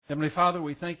Heavenly Father,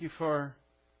 we thank you for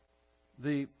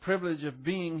the privilege of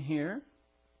being here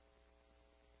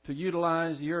to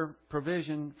utilize your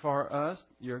provision for us,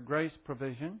 your grace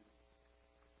provision.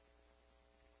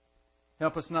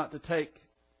 Help us not to take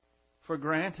for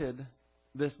granted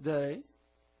this day,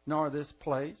 nor this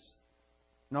place,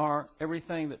 nor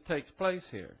everything that takes place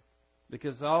here,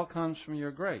 because it all comes from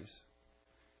your grace.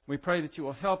 We pray that you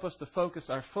will help us to focus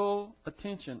our full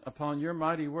attention upon your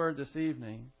mighty word this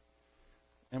evening.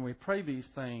 And we pray these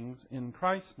things in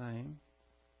Christ's name.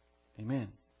 Amen.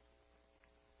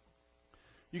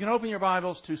 You can open your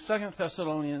Bibles to 2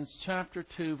 Thessalonians chapter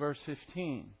 2, verse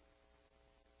 15.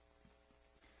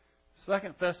 2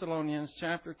 Thessalonians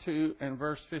chapter 2 and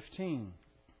verse 15.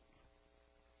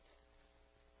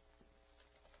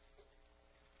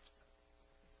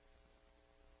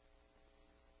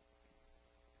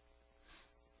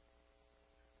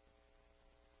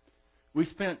 We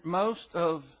spent most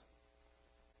of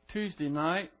Tuesday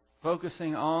night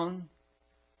focusing on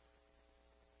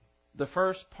the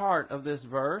first part of this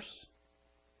verse,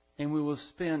 and we will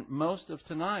spend most of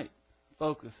tonight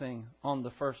focusing on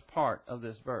the first part of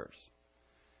this verse.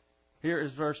 Here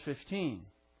is verse 15.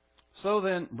 So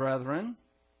then, brethren,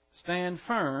 stand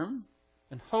firm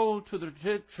and hold to the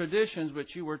traditions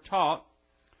which you were taught,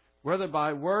 whether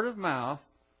by word of mouth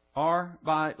or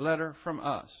by letter from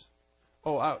us.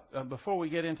 Before we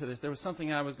get into this, there was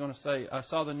something I was going to say. I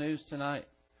saw the news tonight,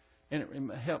 and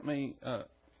it helped me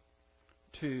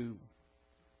to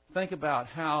think about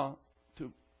how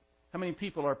many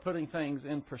people are putting things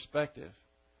in perspective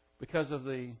because of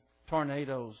the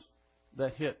tornadoes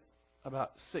that hit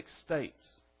about 6 states.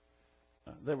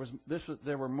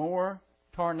 There were more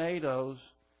tornadoes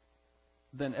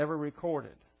than ever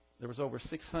recorded. There was over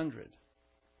 600,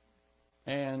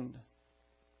 and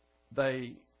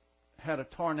they had a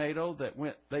tornado that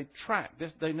went. They tracked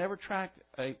this. They never tracked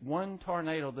one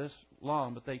tornado this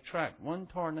long, but they tracked one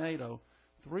tornado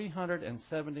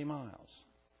 370 miles,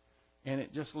 and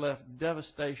it just left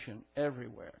devastation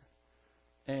everywhere.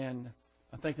 And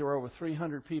I think there were over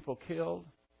 300 people killed,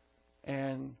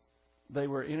 and they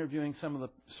were interviewing some of the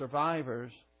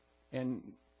survivors, and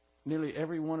nearly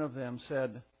every one of them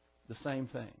said the same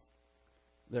thing.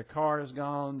 Their car is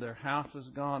gone, their house is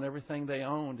gone, everything they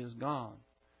owned is gone.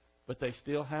 But they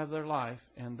still have their life,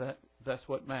 and that's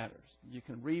what matters. You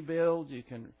can rebuild, you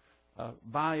can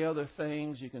buy other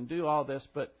things, you can do all this,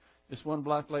 but this one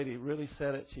black lady really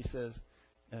said it. She says,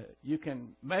 you can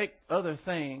make other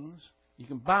things, you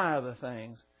can buy other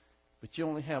things, but you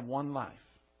only have one life.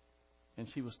 And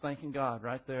she was thanking God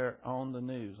right there on the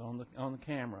news, on the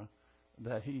camera,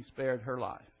 that He spared her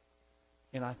life.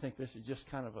 And I think this is just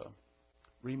kind of a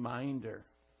reminder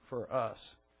for us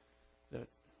that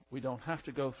we don't have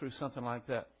to go through something like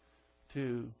that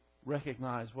to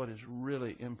recognize what is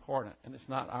really important, and it's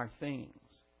not our things.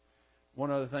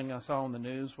 One other thing I saw on the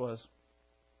news was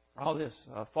all this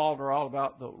falter all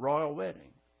about the royal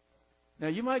wedding. Now,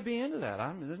 you might be into that.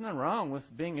 There's nothing wrong with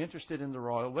being interested in the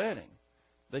royal wedding.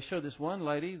 They showed this one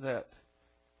lady that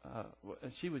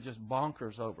she was just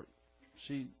bonkers over it.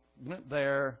 She went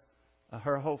there.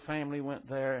 Her whole family went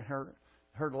there, and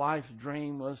her life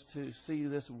dream was to see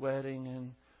this wedding,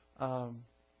 and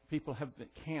people have been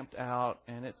camped out,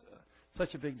 and it's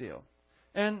such a big deal.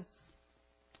 And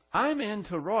I'm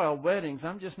into royal weddings.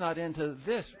 I'm just not into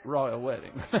this royal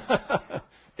wedding,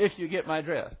 if you get my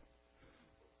drift.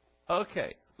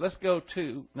 Okay, let's go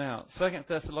to now 2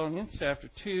 Thessalonians chapter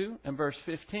 2 and verse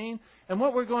 15. And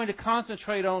what we're going to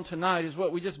concentrate on tonight is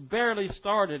what we just barely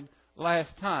started last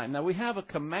time. Now, we have a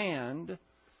command,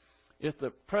 it's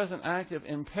the present active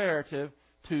imperative,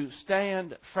 to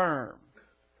stand firm.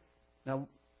 Now,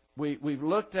 we've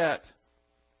looked at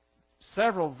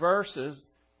several verses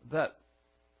that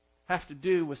have to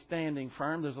do with standing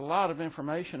firm. There's a lot of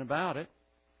information about it.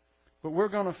 But we're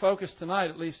going to focus tonight,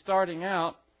 at least starting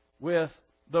out, with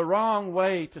the wrong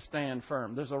way to stand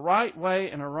firm. There's a right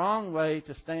way and a wrong way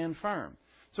to stand firm.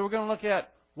 So we're going to look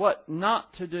at what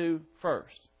not to do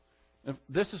first.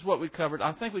 This is what we covered.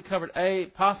 I think we covered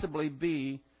A, possibly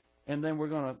B, and then we're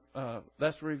going to,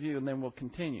 let's review, and then we'll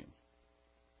continue.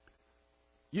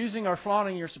 Using or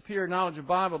flaunting your superior knowledge of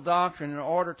Bible doctrine in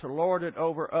order to lord it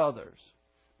over others.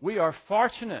 We are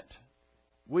fortunate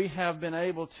we have been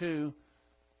able to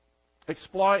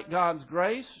exploit God's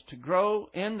grace, to grow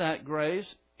in that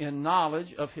grace in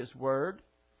knowledge of His Word,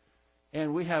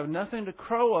 and we have nothing to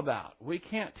crow about. We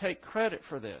can't take credit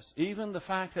for this. Even the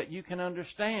fact that you can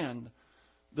understand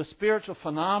the spiritual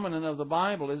phenomenon of the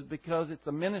Bible is because it's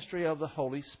the ministry of the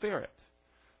Holy Spirit.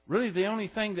 Really, the only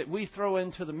thing that we throw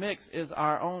into the mix is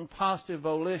our own positive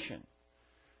volition.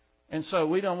 And so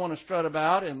we don't want to strut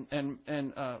about and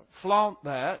flaunt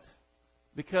that,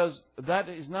 because that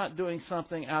is not doing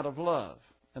something out of love.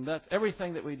 And that's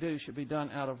everything that we do should be done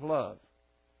out of love.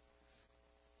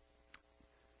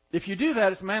 If you do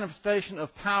that, it's a manifestation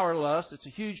of power lust. It's a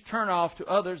huge turnoff to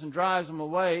others and drives them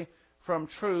away from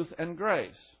truth and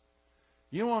grace.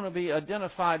 You want to be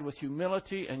identified with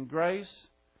humility and grace,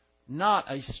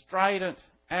 not a strident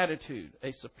attitude,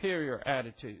 a superior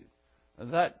attitude.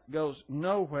 That goes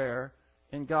nowhere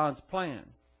in God's plan.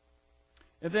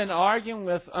 And then arguing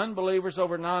with unbelievers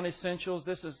over non-essentials,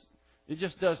 it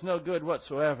just does no good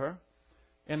whatsoever.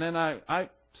 And then I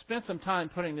spent some time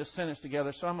putting this sentence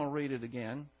together, so I'm going to read it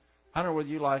again. I don't know whether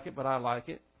you like it, but I like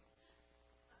it.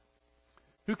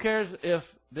 Who cares if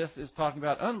this is talking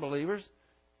about unbelievers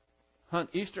hunt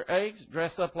Easter eggs,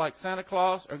 dress up like Santa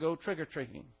Claus, or go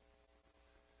trick-or-treating?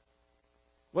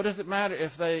 What does it matter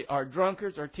if they are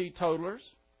drunkards or teetotalers?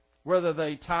 Whether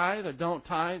they tithe or don't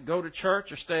tithe, go to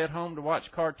church or stay at home to watch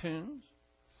cartoons?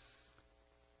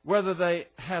 Whether they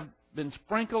have been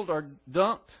sprinkled or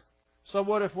dunked? So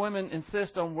what if women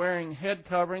insist on wearing head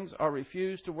coverings or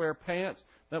refuse to wear pants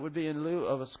that would be in lieu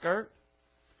of a skirt?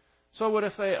 So what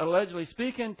if they allegedly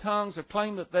speak in tongues or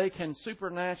claim that they can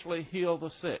supernaturally heal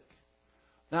the sick?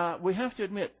 Now, we have to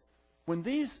admit, when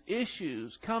these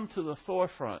issues come to the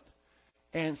forefront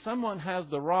and someone has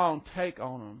the wrong take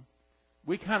on them,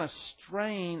 we kind of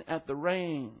strain at the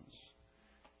reins.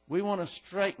 We want to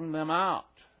straighten them out.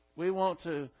 We want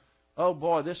to, oh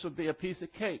boy, this would be a piece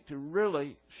of cake to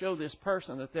really show this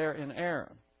person that they're in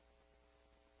error.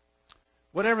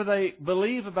 Whatever they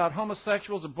believe about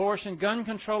homosexuals, abortion, gun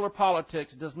control, or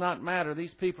politics does not matter.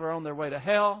 These people are on their way to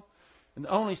hell. And the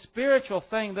only spiritual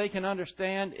thing they can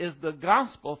understand is the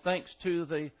gospel, thanks to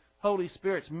the Holy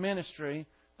Spirit's ministry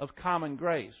of common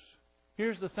grace.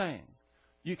 Here's the thing.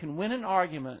 You can win an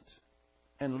argument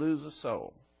and lose a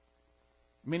soul.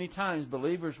 Many times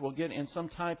believers will get in some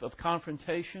type of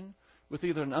confrontation with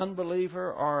either an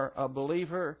unbeliever or a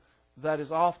believer that is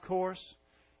off course,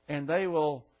 and they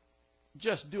will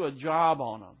just do a job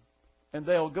on them. And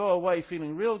they'll go away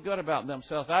feeling real good about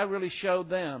themselves. I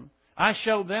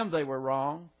showed them they were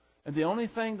wrong. And the only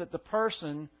thing that the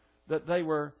person that they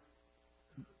were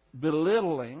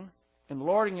belittling and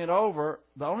lording it over,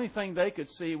 the only thing they could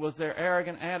see was their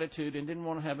arrogant attitude and didn't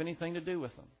want to have anything to do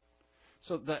with them.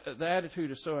 So the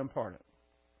attitude is so important.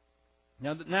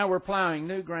 Now we're plowing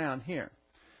new ground here.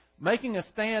 Making a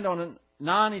stand on a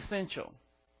non-essential.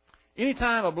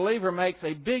 Anytime a believer makes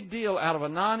a big deal out of a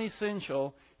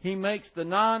non-essential, he makes the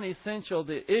non-essential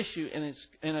the issue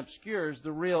and obscures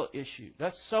the real issue.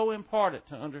 That's so important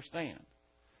to understand.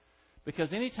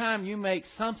 Because anytime you make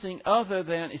something other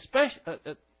than, especially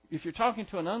if you're talking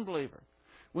to an unbeliever,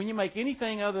 when you make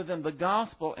anything other than the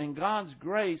gospel and God's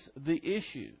grace the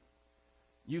issue,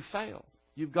 you fail.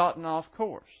 You've gotten off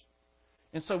course.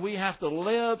 And so we have to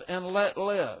live and let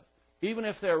live. Even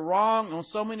if they're wrong on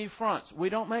so many fronts, we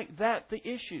don't make that the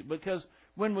issue. Because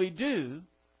when we do,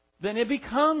 then it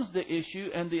becomes the issue,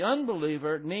 and the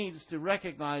unbeliever needs to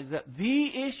recognize that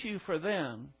the issue for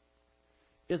them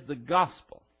is the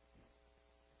gospel.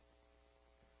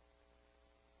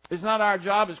 It's not our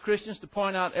job as Christians to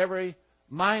point out every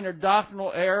minor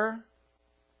doctrinal error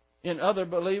in other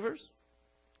believers.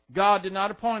 God did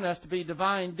not appoint us to be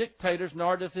divine dictators,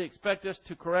 nor does He expect us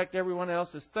to correct everyone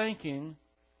else's thinking.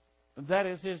 That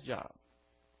is His job.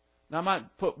 Now, I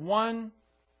might put one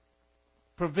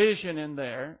provision in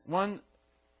there, one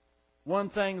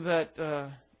thing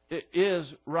that is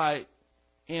right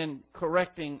in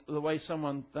correcting the way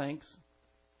someone thinks,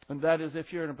 and that is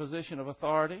if you're in a position of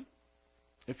authority,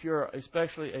 if you're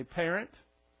especially a parent,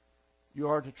 you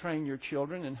are to train your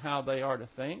children in how they are to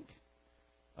think.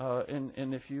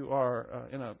 And if you are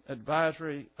in an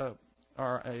advisory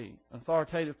or an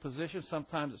authoritative position,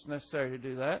 sometimes it's necessary to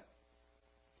do that.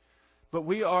 But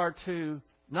we are to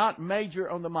not major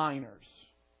on the minors.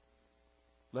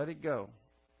 Let it go.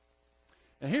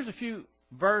 And here's a few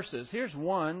verses. Here's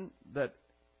one that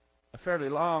a fairly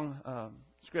long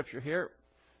scripture here.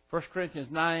 1 Corinthians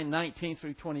 9:19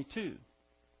 through 22.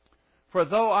 For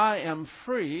though I am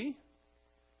free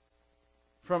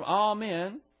from all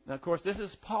men. Now, of course, this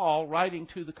is Paul writing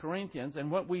to the Corinthians,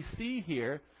 and what we see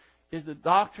here is the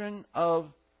doctrine of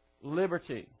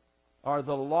liberty, or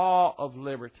the law of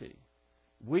liberty.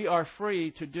 We are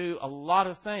free to do a lot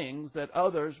of things that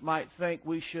others might think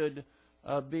we should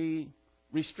be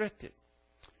restricted.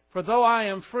 For though I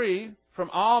am free from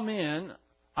all men,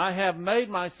 I have made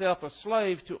myself a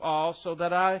slave to all so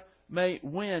that I may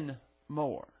win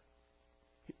more.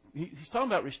 He's talking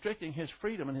about restricting his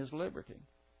freedom and his liberty.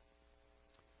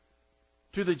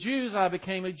 To the Jews I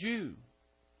became a Jew,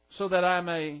 so that I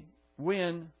may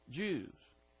win Jews.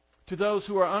 To those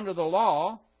who are under the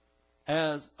law,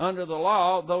 as under the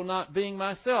law, though not being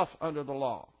myself under the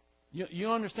law.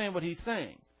 You understand what he's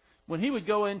saying. When he would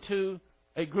go into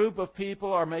a group of people,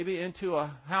 or maybe into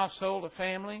a household, a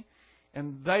family,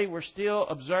 and they were still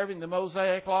observing the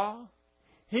Mosaic law,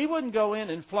 he wouldn't go in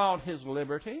and flaunt his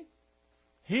liberty.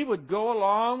 He would go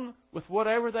along with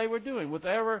whatever they were doing,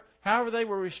 however they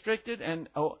were restricted and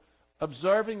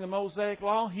observing the Mosaic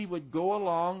law, he would go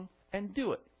along and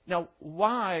do it. Now,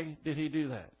 why did he do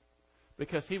that?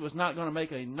 Because he was not going to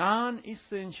make a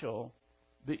non-essential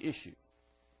the issue.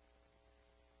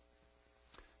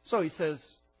 So he says,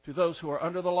 to those who are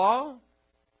under the law,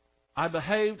 I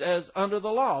behaved as under the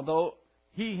law, though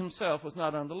he himself was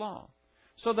not under the law,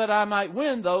 so that I might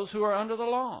win those who are under the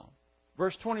law.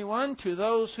 Verse 21, to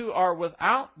those who are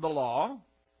without the law,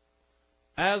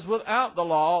 as without the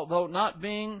law, though not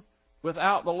being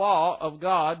without the law of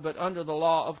God, but under the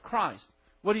law of Christ.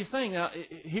 What he's saying now,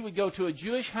 he would go to a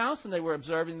Jewish house and they were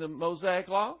observing the Mosaic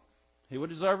law. He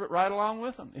would observe it right along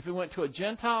with them. If he went to a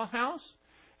Gentile house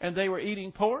and they were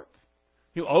eating pork,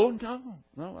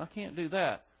 no, I can't do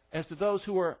that. As to those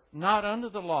who were not under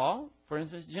the law, for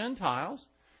instance, Gentiles,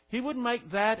 he wouldn't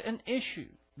make that an issue.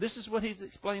 This is what he's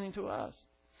explaining to us.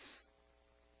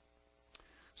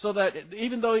 So that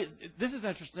even though, this is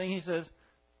interesting, he says,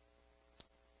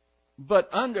 but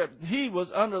he was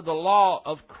under the law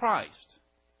of Christ.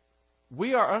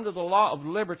 We are under the law of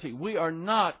liberty. We are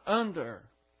not under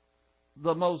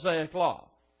the Mosaic law.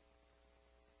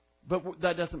 But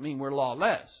that doesn't mean we're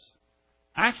lawless.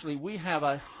 Actually, we have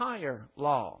a higher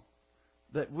law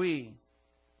that we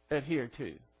adhere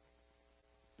to.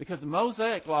 Because the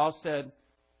Mosaic law said,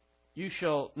 you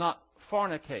shall not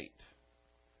fornicate.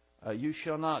 You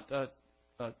shall not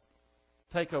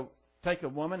take a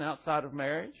woman outside of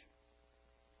marriage.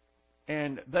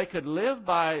 And they could live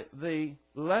by the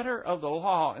letter of the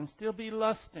law and still be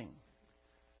lusting.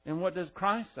 And what does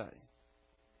Christ say?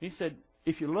 He said,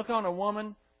 if you look on a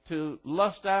woman to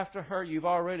lust after her, you've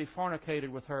already fornicated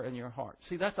with her in your heart.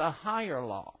 See, that's a higher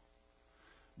law.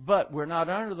 But we're not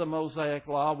under the Mosaic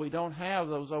law. We don't have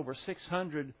those over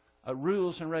 600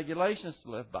 rules and regulations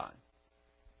to live by.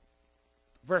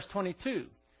 Verse 22,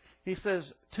 he says,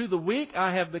 to the weak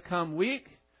I have become weak,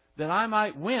 that I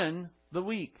might win the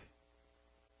weak.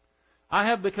 I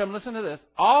have become, listen to this,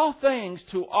 all things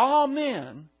to all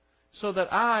men, so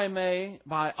that I may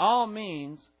by all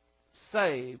means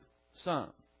save some.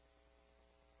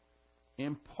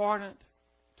 Important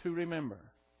to remember,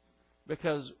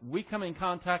 because we come in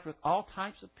contact with all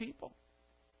types of people.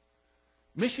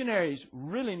 Missionaries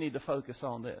really need to focus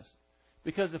on this,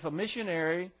 because if a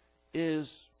missionary is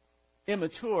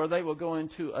immature, they will go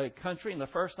into a country and the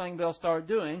first thing they'll start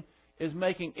doing is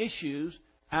making issues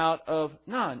out of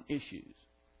non-issues.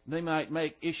 They might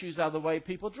make issues out of the way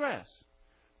people dress.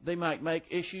 They might make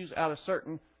issues out of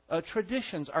certain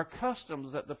traditions or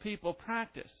customs that the people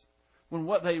practice. When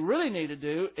what they really need to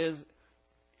do is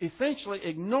essentially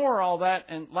ignore all that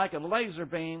and, like a laser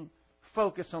beam,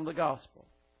 focus on the gospel.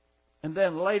 And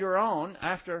then later on,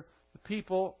 after the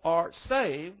people are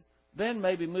saved, then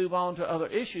maybe move on to other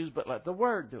issues, but let the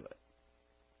Word do it.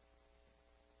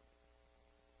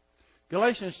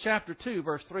 Galatians chapter 2,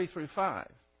 verse 3 through 5.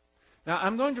 Now,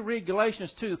 I'm going to read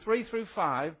Galatians 2, 3 through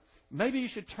 5. Maybe you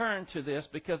should turn to this,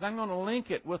 because I'm going to link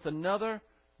it with another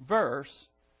verse.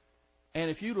 And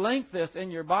if you link this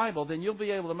in your Bible, then you'll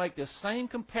be able to make this same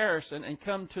comparison and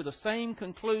come to the same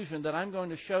conclusion that I'm going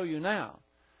to show you now.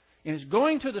 And it's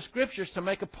going to the Scriptures to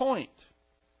make a point.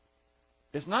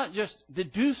 It's not just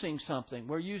deducing something.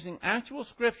 We're using actual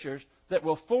Scriptures that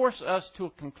will force us to a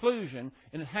conclusion,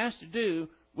 and it has to do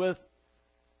with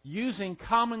using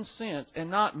common sense and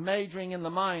not majoring in the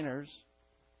minors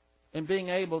and being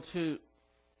able to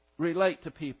relate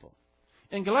to people.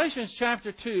 In Galatians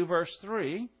chapter 2, verse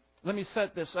 3, let me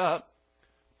set this up.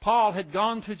 Paul had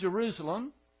gone to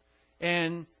Jerusalem,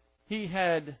 and he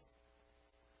had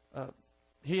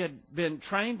been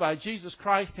trained by Jesus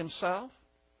Christ himself.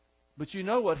 But you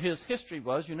know what his history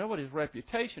was. You know what his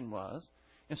reputation was.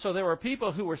 And so there were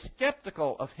people who were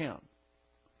skeptical of him.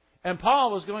 And Paul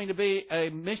was going to be a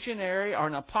missionary or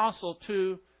an apostle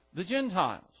to the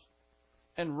Gentiles.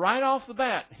 And right off the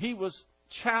bat, he was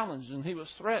challenged and he was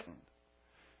threatened.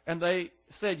 And they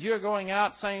said, you're going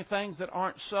out saying things that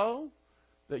aren't so?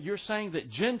 That you're saying that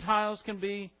Gentiles can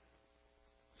be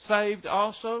saved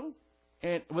also,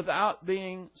 and without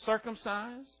being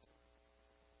circumcised?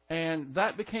 And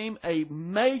that became a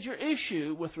major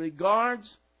issue with regards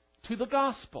to the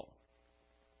gospel.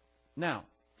 Now,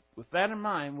 with that in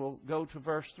mind, we'll go to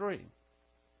verse 3.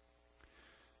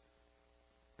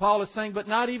 Paul is saying, but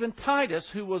not even Titus,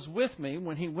 who was with me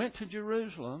when he went to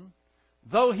Jerusalem,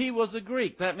 though he was a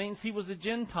Greek, that means he was a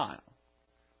Gentile.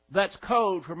 That's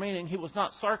code for meaning he was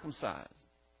not circumcised,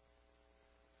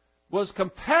 was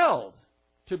compelled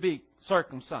to be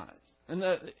circumcised. And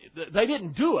they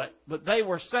didn't do it, but they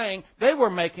were saying, they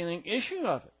were making an issue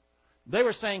of it. They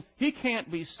were saying, he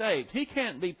can't be saved. He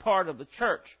can't be part of the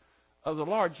church of the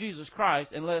Lord Jesus Christ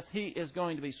unless he is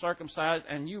going to be circumcised,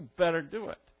 and you better do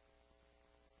it.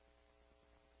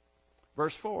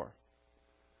 Verse 4.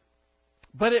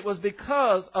 But it was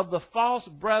because of the false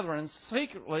brethren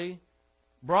secretly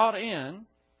brought in,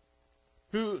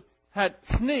 who had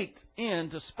sneaked in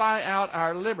to spy out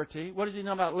our liberty. What does he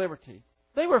know about liberty?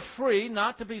 They were free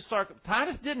not to be circumcised.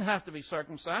 Titus didn't have to be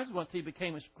circumcised once he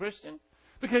became a Christian,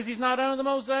 because he's not under the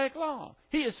Mosaic law.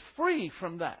 He is free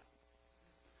from that.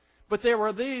 But there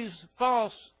were these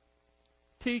false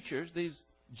teachers, these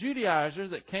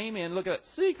Judaizers that came in, look at it,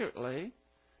 secretly,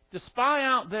 to spy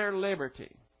out their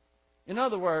liberty. In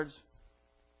other words,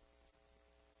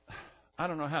 I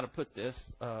don't know how to put this.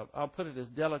 I'll put it as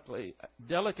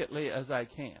delicately as I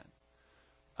can.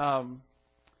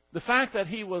 The fact that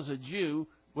he was a Jew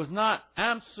was not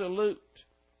absolute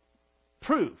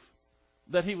proof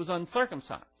that he was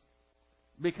uncircumcised,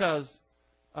 because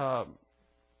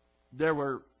there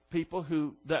were people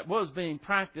that was being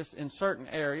practiced in certain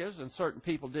areas, and certain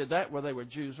people did that whether they were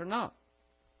Jews or not.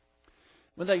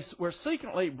 When they were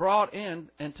secretly brought in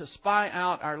and to spy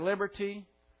out our liberty,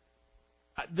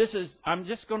 I'm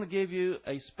just going to give you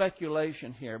a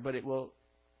speculation here, but it will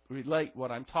relate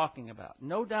what I'm talking about.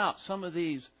 No doubt some of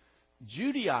these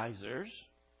Judaizers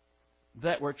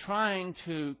that were trying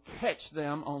to catch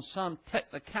them on some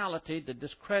technicality to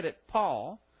discredit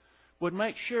Paul would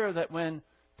make sure that when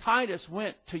Titus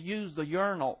went to use the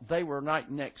urinal, they were right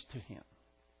next to him.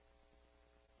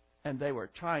 And they were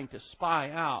trying to spy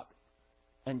out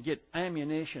and get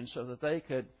ammunition so that they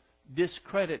could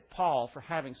discredit Paul for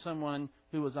having someone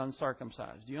who was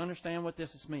uncircumcised. Do you understand what this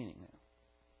is meaning now?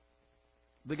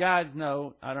 The guys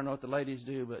know. I don't know what the ladies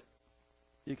do, but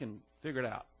you can figure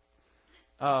it out.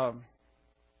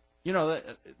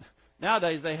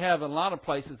 Nowadays they have in a lot of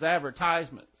places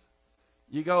advertisements.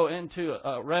 You go into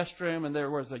a restroom and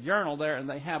there was a urinal there, and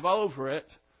they have over it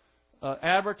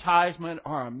advertisement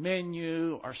or a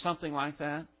menu or something like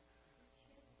that.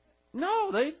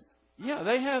 No, they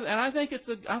have, and I think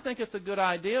it's a good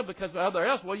idea, because other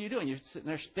else, what are you doing? You're sitting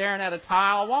there staring at a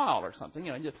tile wall or something,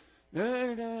 and just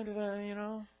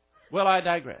Well, I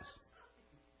digress.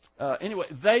 Anyway,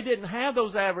 they didn't have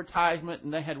those advertisements,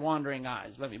 and they had wandering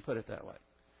eyes. Let me put it that way.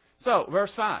 So,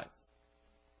 verse 5.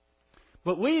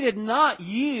 But we did not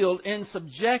yield in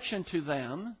subjection to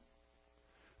them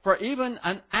for even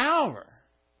an hour,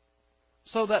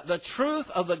 so that the truth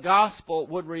of the gospel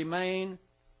would remain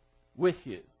with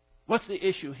you. What's the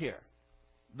issue here?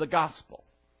 The gospel.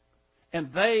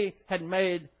 And they had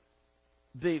made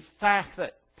the fact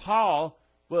that Paul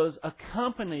was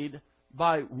accompanied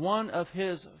by one of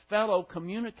his fellow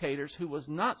communicators who was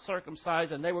not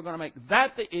circumcised, and they were going to make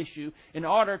that the issue in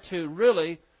order to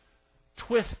really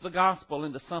twist the gospel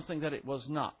into something that it was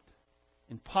not.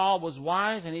 And Paul was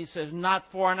wise, and he says, not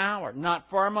for an hour, not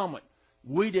for a moment.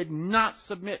 We did not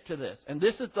submit to this. And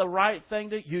this is the right thing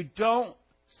to do. You don't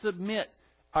submit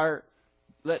or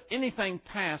let anything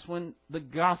pass when the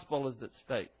gospel is at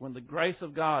stake, when the grace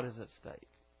of God is at stake.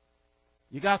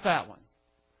 You got that one.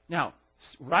 Now,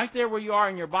 right there where you are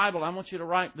in your Bible, I want you to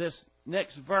write this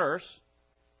next verse,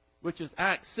 which is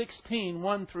Acts 16,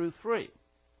 1 through 3.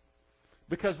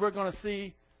 Because we're going to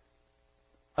see,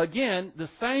 again, the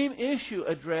same issue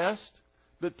addressed,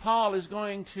 but Paul is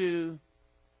going to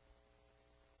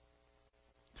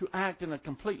act in a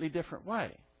completely different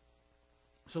way.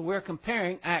 So we're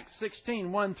comparing Acts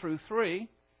 16, 1 through 3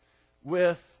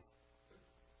 with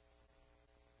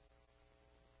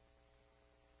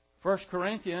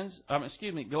Galatians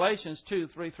 2,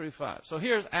 3 through 5. So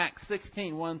here's Acts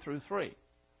 16, 1 through 3.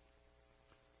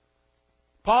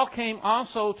 Paul came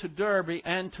also to Derbe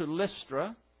and to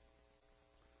Lystra,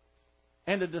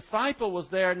 and a disciple was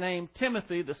there named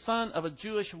Timothy, the son of a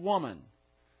Jewish woman,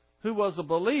 who was a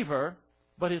believer,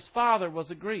 but his father was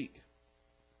a Greek.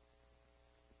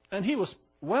 And he was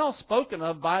well spoken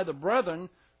of by the brethren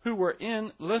who were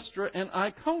in Lystra and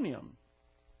Iconium.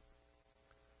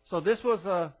 So this was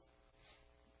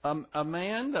a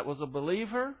man that was a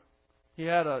believer. He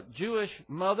had a Jewish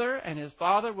mother, and his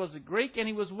father was a Greek, and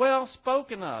he was well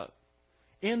spoken of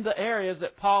in the areas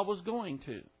that Paul was going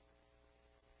to.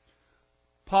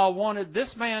 Paul wanted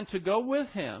this man to go with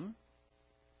him,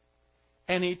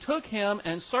 and he took him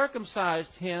and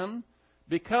circumcised him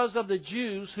because of the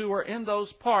Jews who were in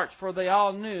those parts, for they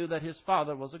all knew that his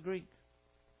father was a Greek.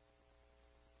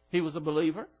 He was a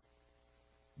believer.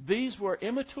 These were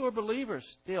immature believers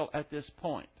still at this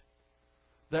point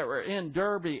that were in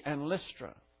Derbe and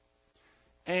Lystra.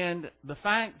 And the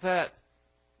fact that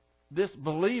this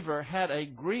believer had a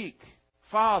Greek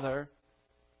father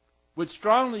would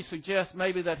strongly suggest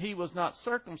maybe that he was not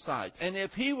circumcised. And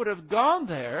if he would have gone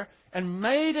there and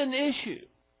made an issue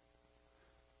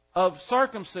of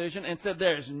circumcision and said,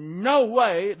 there's no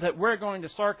way that we're going to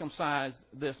circumcise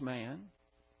this man,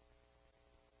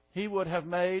 he would have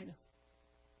made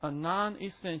a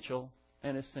non-essential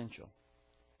an essential.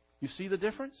 You see the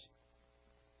difference?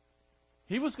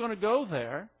 He was going to go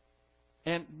there,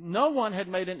 and no one had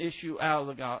made an issue out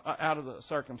of the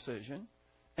circumcision.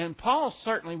 And Paul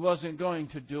certainly wasn't going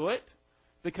to do it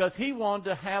because he wanted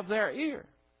to have their ear.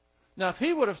 Now, if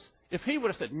he would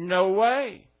have said, no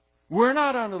way, we're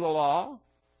not under the law,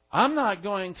 I'm not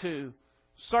going to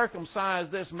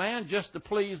circumcise this man just to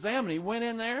please them. And he went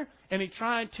in there and he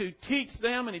tried to teach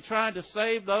them and he tried to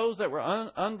save those that were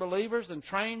unbelievers and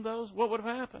train those. What would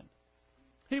have happened?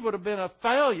 He would have been a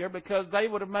failure because they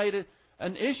would have made it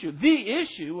an issue. The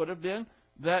issue would have been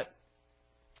that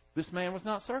this man was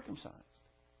not circumcised.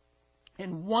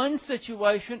 In one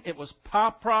situation, it was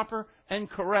proper and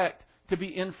correct to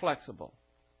be inflexible.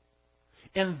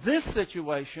 In this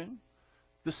situation,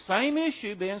 the same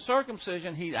issue being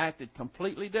circumcision, he acted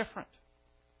completely different.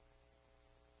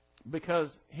 Because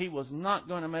he was not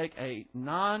going to make a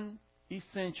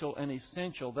non-essential an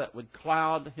essential that would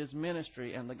cloud his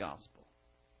ministry and the gospel.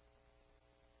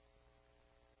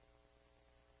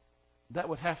 That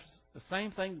would have the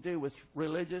same thing to do with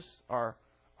religious, or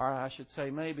I should say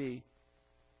maybe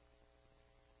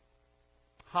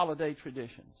holiday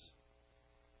traditions.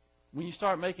 When you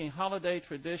start making holiday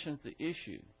traditions the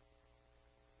issue,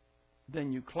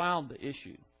 then you cloud the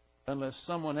issue unless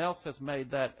someone else has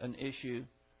made that an issue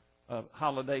of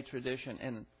holiday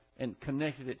tradition and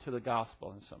connected it to the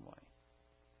gospel in some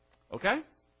way. Okay?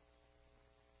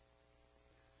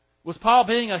 Was Paul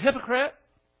being a hypocrite?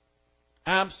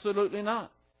 Absolutely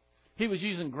not. He was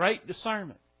using great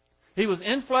discernment. He was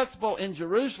inflexible in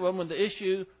Jerusalem when the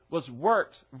issue was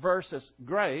works versus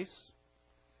grace,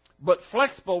 but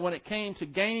flexible when it came to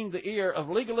gaining the ear of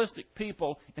legalistic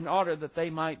people in order that they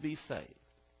might be saved.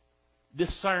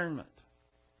 Discernment.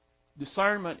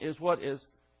 Discernment is what is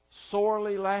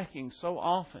sorely lacking so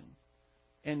often.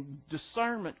 And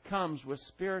discernment comes with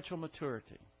spiritual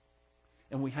maturity.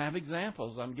 And we have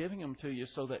examples. I'm giving them to you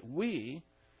so that we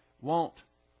won't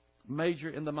major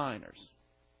in the minors.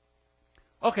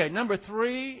 Okay, number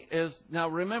 3 is, now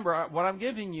remember, what I'm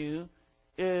giving you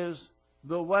is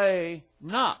the way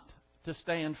not to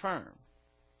stand firm.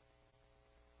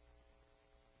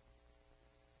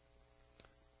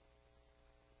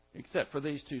 Except for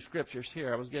these 2 scriptures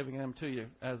here. I was giving them to you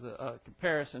as a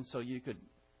comparison so you could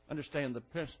understand the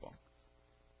principle.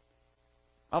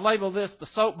 I'll label this the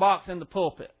soapbox in the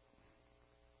pulpit.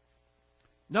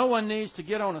 No one needs to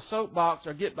get on a soapbox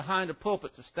or get behind a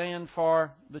pulpit to stand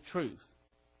for the truth.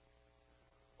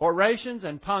 Orations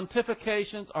and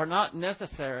pontifications are not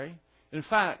necessary. In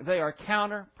fact, they are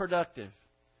counterproductive.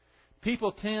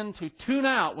 People tend to tune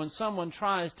out when someone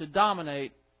tries to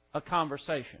dominate a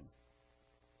conversation.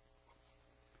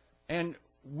 And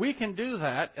we can do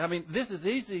that. I mean, this is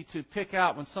easy to pick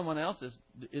out when someone else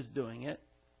is doing it.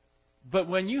 But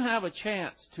when you have a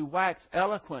chance to wax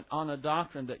eloquent on a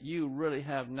doctrine that you really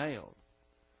have nailed,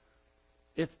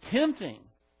 it's tempting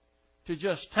to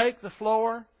just take the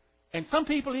floor. And some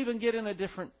people even get in a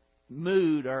different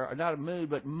mood, or not a mood,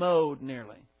 but mode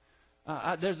nearly.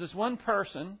 There's this one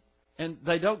person, and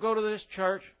they don't go to this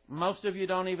church. Most of you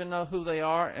don't even know who they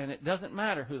are, and it doesn't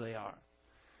matter who they are.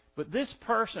 But this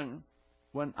person,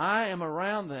 when I am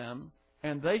around them,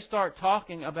 and they start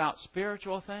talking about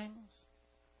spiritual things,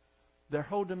 their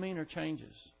whole demeanor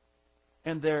changes.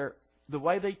 And the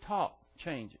way they talk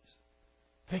changes.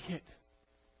 They get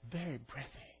very breathy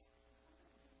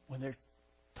when they're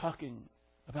talking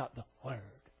about the Word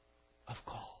of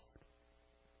God.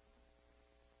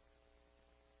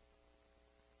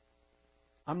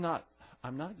 I'm not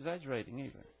exaggerating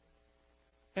either.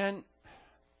 And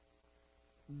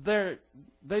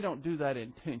they don't do that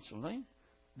intentionally.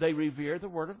 They revere the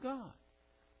Word of God.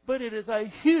 But it is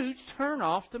a huge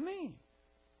turnoff to me.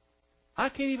 I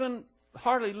can't even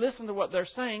hardly listen to what they're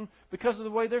saying because of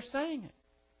the way they're saying it.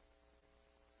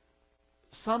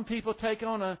 Some people take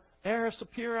on an air of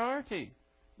superiority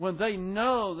when they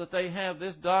know that they have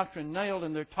this doctrine nailed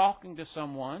and they're talking to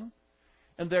someone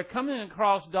and they're coming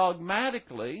across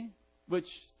dogmatically, which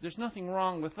there's nothing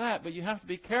wrong with that, but you have to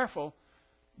be careful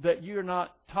that you're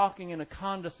not talking in a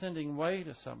condescending way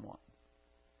to someone.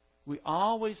 We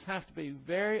always have to be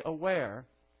very aware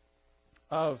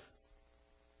of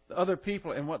the other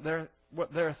people and what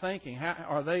they're thinking.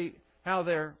 How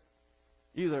they're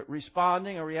either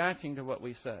responding or reacting to what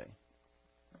we say.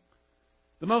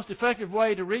 The most effective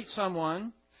way to reach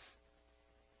someone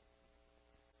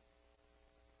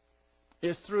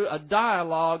is through a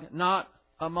dialogue, not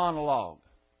a monologue.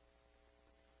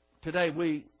 Today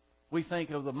we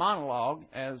think of the monologue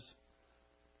as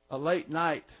a late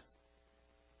night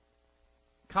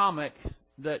comic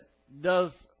that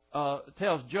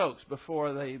tells jokes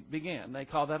before they begin. They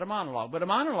call that a monologue. But a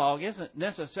monologue isn't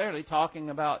necessarily talking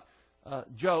about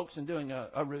jokes and doing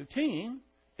a routine.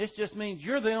 It just means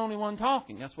you're the only one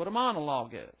talking. That's what a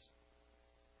monologue is.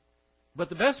 But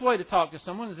the best way to talk to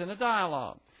someone is in a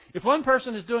dialogue. If one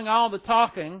person is doing all the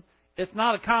talking, it's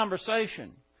not a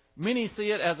conversation. Many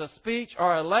see it as a speech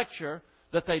or a lecture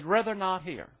that they'd rather not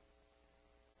hear.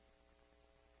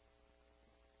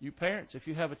 You parents, if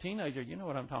you have a teenager, you know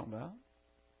what I'm talking about.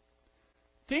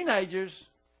 Teenagers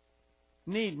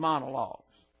need monologues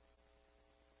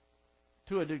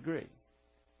to a degree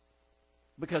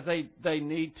because they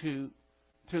need to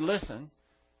listen,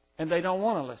 and they don't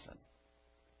want to listen.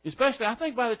 Especially, I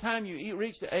think by the time you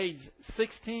reach the age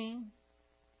 16,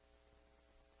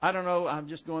 I don't know, I'm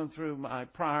just going through my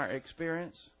prior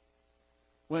experience.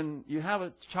 When you have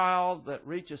a child that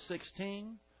reaches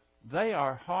 16, they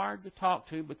are hard to talk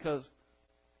to because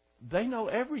they know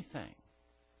everything.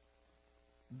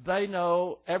 They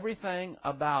know everything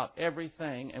about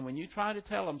everything. And when you try to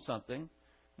tell them something,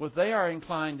 what they are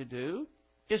inclined to do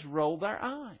is roll their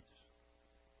eyes.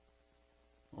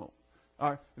 Well,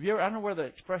 have you ever, I don't know where the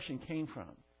expression came from.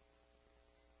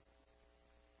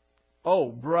 Oh,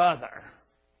 brother.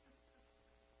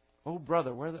 Oh,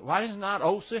 brother. Why is it not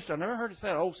oh, sister? I never heard it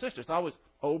said oh, sister. It's always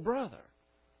oh, brother.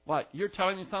 What, you're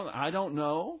telling me something I don't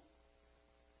know?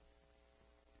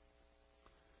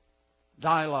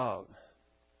 Dialogue.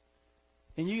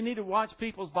 And you need to watch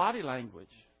people's body language.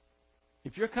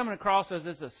 If you're coming across as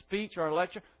a speech or a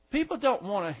lecture, people don't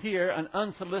want to hear an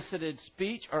unsolicited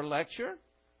speech or lecture.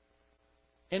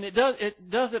 And it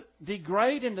doesn't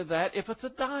degrade into that if it's a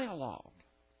dialogue.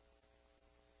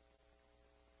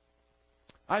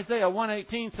 Isaiah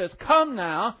 1:18 says, "Come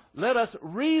now, let us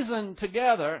reason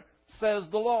together, says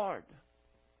the Lord."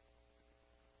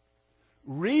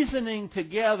 Reasoning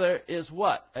together is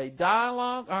what? A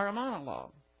dialogue or a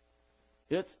monologue?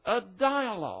 It's a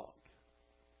dialogue.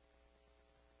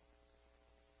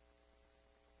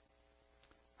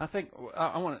 I think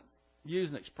I want to use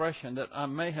an expression that I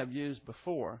may have used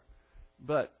before,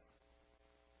 but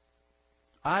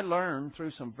I learned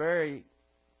through some very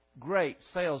great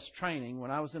sales training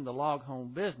when I was in the log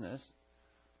home business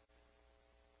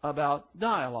about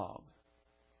dialogue.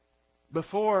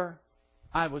 Before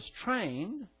I was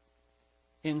trained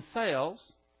in sales,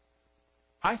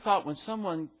 I thought when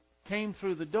someone came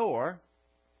through the door,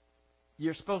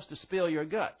 you're supposed to spill your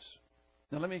guts.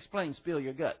 Now let me explain spill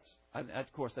your guts.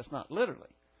 Of course, that's not literally.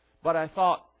 But I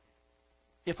thought,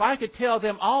 if I could tell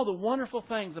them all the wonderful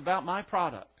things about my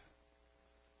product,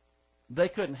 they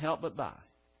couldn't help but buy.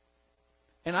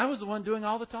 And I was the one doing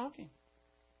all the talking.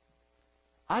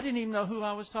 I didn't even know who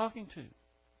I was talking to.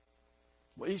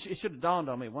 Well, it should have dawned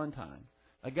on me one time.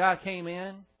 A guy came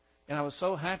in, and I was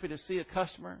so happy to see a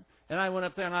customer, and I went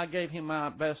up there and I gave him my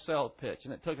best sales pitch,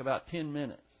 and it took about 10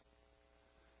 minutes.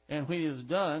 And when he was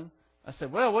done, I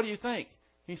said, "Well, what do you think?"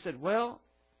 He said,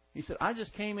 I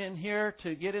just came in here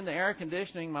to get in the air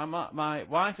conditioning. My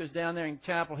wife is down there in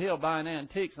Chapel Hill buying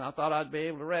antiques, and I thought I'd be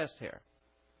able to rest here."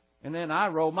 And then I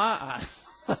rolled my eyes.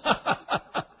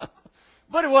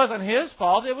 But it wasn't his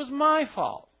fault. It was my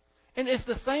fault. And it's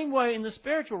the same way in the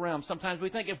spiritual realm. Sometimes we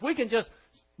think if we can just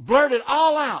blurt it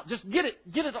all out, just get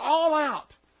it all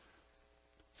out,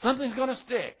 something's going to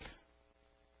stick.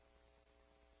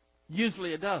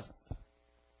 Usually it doesn't.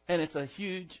 And it's a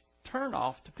huge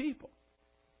turnoff to people.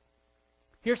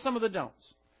 Here's some of the don'ts.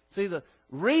 See, the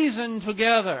reason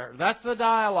together, that's the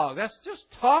dialogue. That's just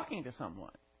talking to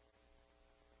someone.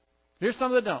 Here's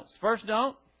some of the don'ts. First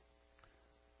don't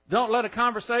let a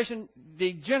conversation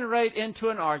degenerate into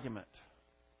an argument.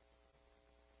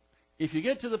 If you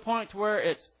get to the point to where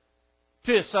it's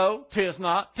 'tis so, 'tis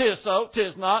not, 'tis so,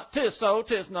 'tis not, 'tis so,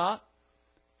 'tis not,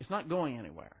 it's not going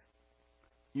anywhere.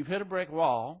 You've hit a brick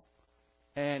wall,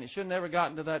 and it should have never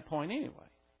gotten to that point anyway.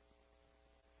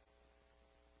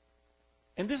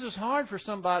 And this is hard for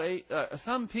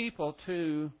some people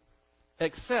to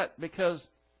accept, because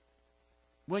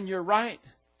when you're right,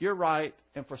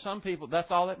 and for some people, that's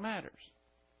all that matters.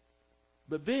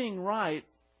 But being right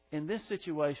in this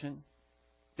situation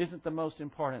isn't the most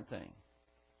important thing.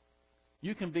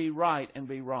 You can be right and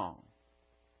be wrong.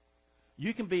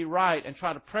 You can be right and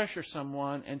try to pressure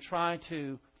someone and try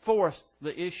to force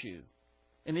the issue.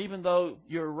 And even though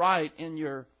you're right in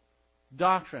your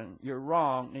doctrine, you're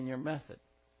wrong in your method.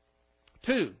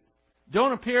 2,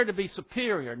 don't appear to be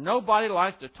superior. Nobody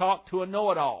likes to talk to a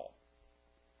know-it-all.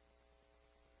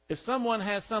 If someone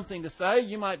has something to say,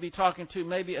 you might be talking to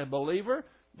maybe a believer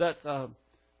that's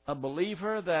a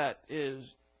believer that is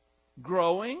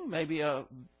growing, maybe a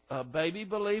baby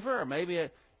believer, or maybe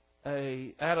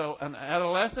an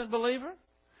adolescent believer,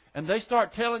 and they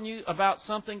start telling you about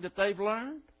something that they've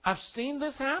learned. I've seen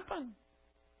this happen.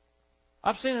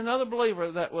 I've seen another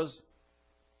believer that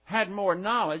had more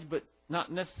knowledge, but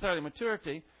not necessarily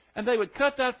maturity, and they would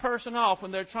cut that person off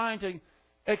when they're trying to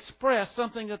express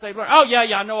something that they've learned. Oh,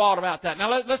 yeah, I know all about that. Now,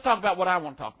 let's talk about what I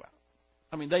want to talk about.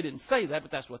 I mean, they didn't say that,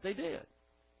 but that's what they did.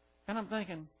 And I'm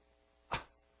thinking,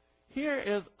 here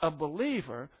is a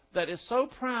believer that is so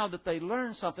proud that they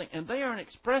learned something, and they aren't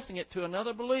expressing it to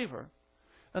another believer.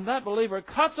 And that believer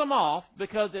cuts them off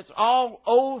because it's all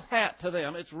old hat to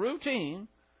them. It's routine.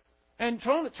 And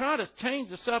try to change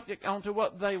the subject onto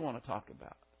what they want to talk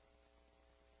about.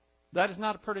 That is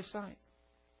not a pretty sight.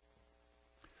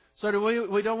 So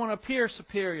we don't want to appear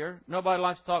superior. Nobody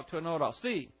likes to talk to a know-it-all.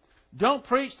 C, don't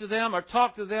preach to them or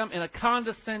talk to them in a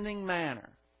condescending manner.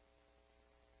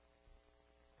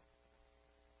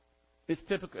 It's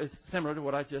similar to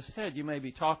what I just said. You may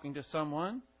be talking to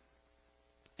someone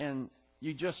and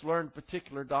you just learned a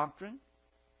particular doctrine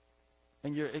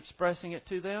and you're expressing it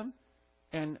to them.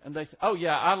 And they say, oh,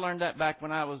 yeah, I learned that back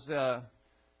when I was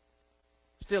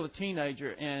still a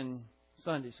teenager in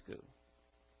Sunday school.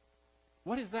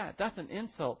 What is that? That's an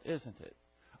insult, isn't it?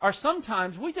 Or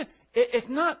sometimes it's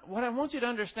not, what I want you to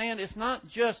understand, it's not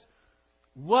just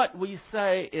what we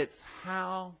say, it's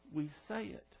how we say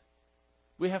it.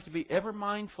 We have to be ever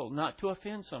mindful not to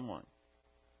offend someone.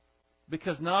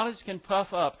 Because knowledge can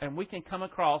puff up and we can come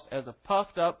across as a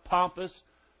puffed up, pompous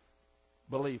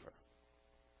believer.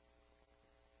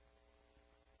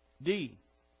 D,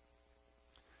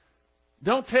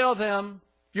 don't tell them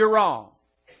you're wrong.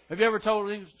 Have you ever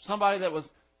told somebody that was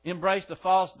embraced a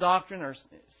false doctrine or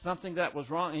something that was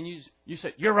wrong, and you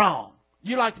said, you're wrong?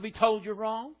 You like to be told you're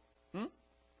wrong?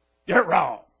 You're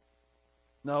wrong.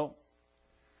 No.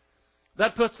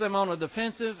 That puts them on a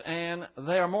defensive, and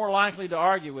they are more likely to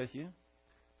argue with you.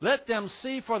 Let them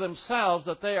see for themselves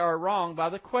that they are wrong by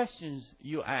the questions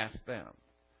you ask them.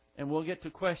 And we'll get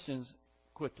to questions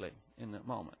quickly in a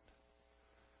moment.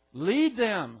 Lead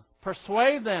them,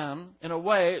 persuade them in a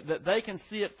way that they can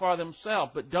see it for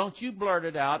themselves. But don't you blurt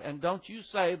it out and don't you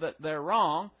say that they're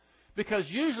wrong. Because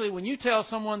usually when you tell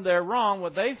someone they're wrong,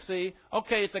 what they see,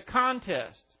 okay, it's a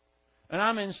contest. And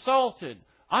I'm insulted.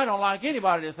 I don't like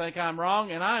anybody to think I'm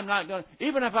wrong. And I'm not going to,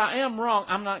 even if I am wrong,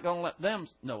 I'm not going to let them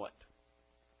know it.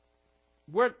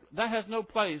 That has no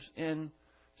place in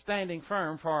standing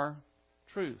firm for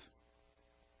truth.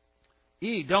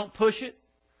 E, don't push it.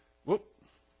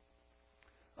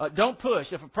 Don't push.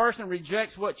 If a person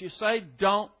rejects what you say,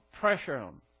 don't pressure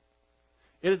them.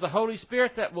 It is the Holy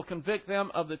Spirit that will convict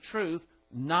them of the truth,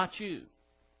 not you.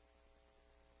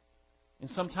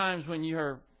 And sometimes when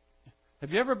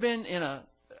have you ever been in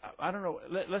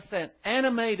let's say an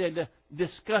animated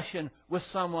discussion with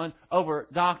someone over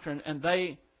doctrine and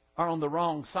they are on the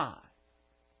wrong side?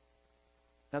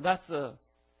 Now that's a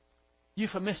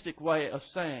euphemistic way of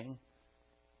saying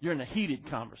you're in a heated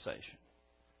conversation.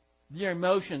 Your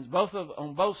emotions,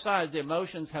 on both sides, the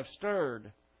emotions have stirred.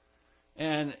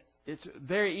 And it's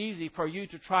very easy for you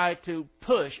to try to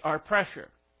push or pressure.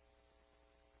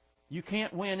 You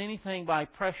can't win anything by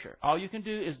pressure. All you can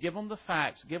do is give them the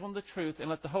facts, give them the truth, and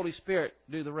let the Holy Spirit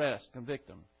do the rest, convict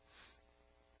them.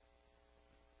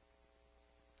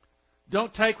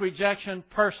 Don't take rejection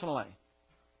personally.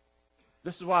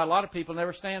 This is why a lot of people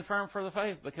never stand firm for the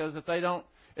faith, because if they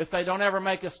don't ever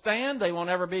make a stand, they won't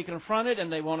ever be confronted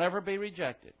and they won't ever be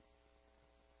rejected.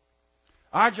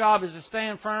 Our job is to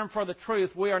stand firm for the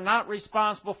truth. We are not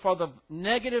responsible for the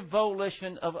negative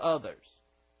volition of others.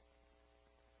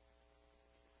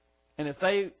 And if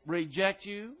they reject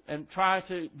you and try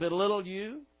to belittle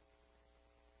you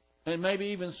and maybe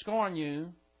even scorn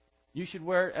you, you should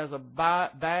wear it as a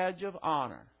badge of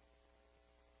honor,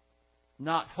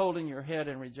 not holding your head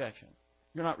in rejection.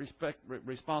 You're not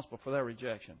responsible for their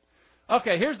rejection.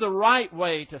 Okay, here's the right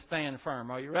way to stand firm.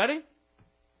 Are you ready?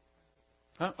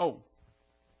 Huh? Oh,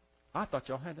 I thought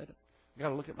y'all had that. I've got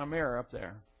to look at my mirror up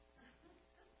there.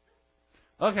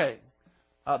 Okay,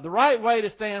 the right way to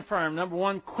stand firm. Number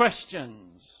one,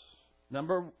 questions.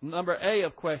 Number A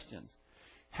of questions.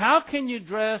 How can you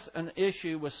address an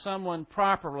issue with someone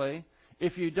properly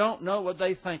if you don't know what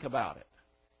they think about it?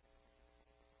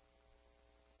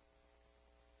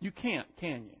 You can't,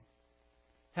 can you?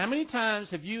 How many times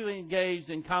have you engaged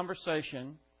in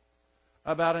conversation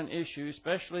about an issue,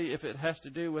 especially if it has to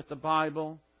do with the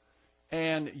Bible,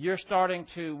 and you're starting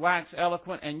to wax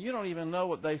eloquent and you don't even know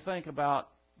what they think about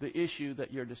the issue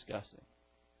that you're discussing?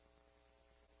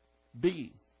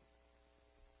 B.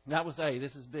 That was A.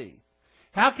 This is B.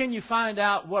 How can you find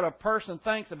out what a person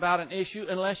thinks about an issue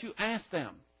unless you ask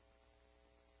them?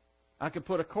 I could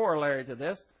put a corollary to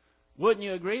this. Wouldn't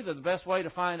you agree that the best way to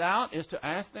find out is to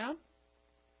ask them?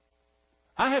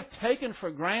 I have taken for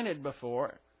granted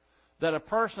before that a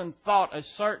person thought a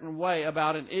certain way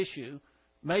about an issue,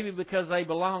 maybe because they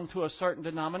belong to a certain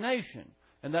denomination.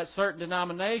 And that certain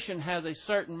denomination has a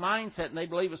certain mindset and they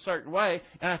believe a certain way.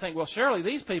 And I think, well, surely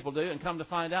these people do, and come to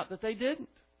find out that they didn't.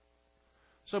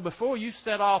 So before you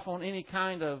set off on any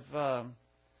kind of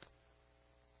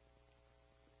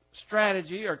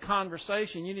strategy or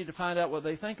conversation, you need to find out what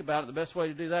they think about it. The best way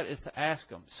to do that is to ask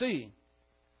them. C.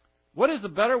 What is a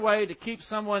better way to keep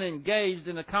someone engaged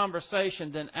in a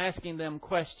conversation than asking them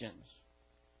questions?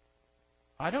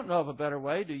 I don't know of a better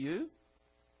way, do you?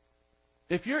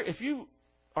 If you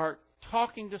are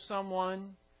talking to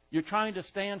someone, you're trying to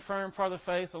stand firm for the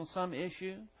faith on some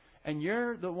issue, and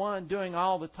you're the one doing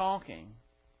all the talking,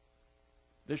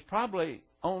 there's probably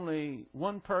only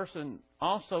one person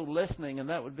also listening, and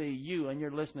that would be you, and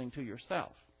you're listening to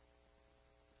yourself.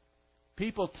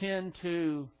 People tend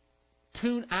to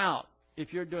tune out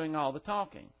if you're doing all the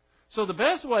talking. So the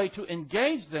best way to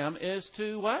engage them is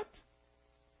to what?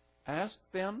 Ask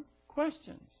them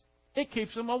questions. It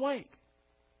keeps them awake.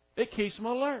 It keeps them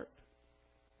alert.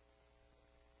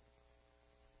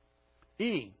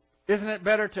 E. Isn't it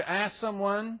better to ask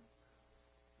someone?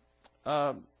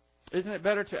 Isn't it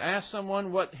better to ask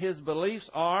someone what his beliefs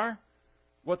are,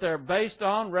 what they're based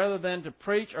on, rather than to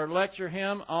preach or lecture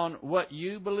him on what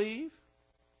you believe?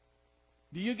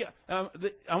 Do you get?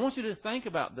 I want you to think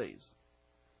about these.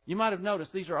 You might have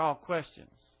noticed these are all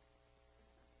questions.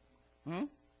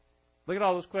 Look at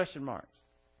all those question marks.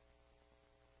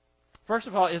 First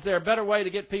of all, is there a better way to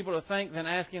get people to think than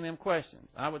asking them questions?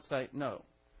 I would say no.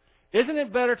 Isn't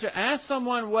it better to ask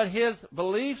someone what his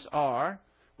beliefs are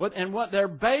and what they're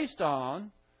based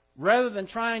on, rather than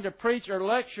trying to preach or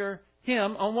lecture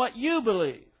him on what you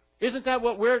believe? Isn't that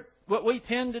what we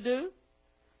tend to do?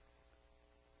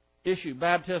 Issue,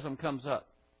 baptism comes up.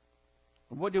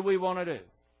 What do we want to do?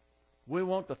 We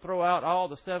want to throw out all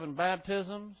the 7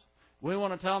 baptisms. We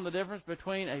want to tell them the difference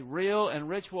between a real and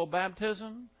ritual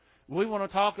baptism. We want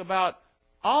to talk about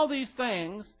all these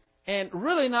things and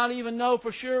really not even know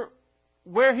for sure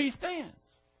where he stands.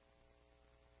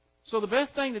 So the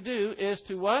best thing to do is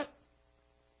to what?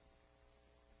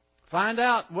 Find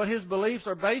out what his beliefs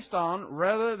are based on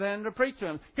rather than to preach to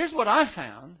him. Here's what I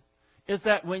found, is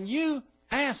that when you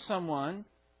ask someone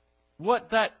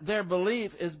what their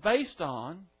belief is based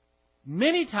on,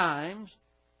 many times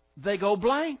they go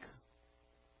blank.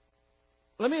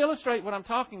 Let me illustrate what I'm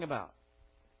talking about.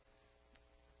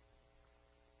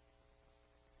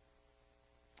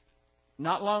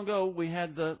 Not long ago, we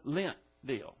had the Lent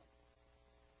deal.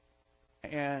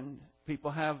 And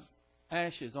people have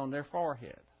ashes on their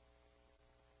forehead.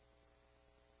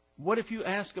 What if you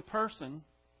ask a person,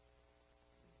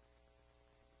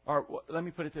 or let me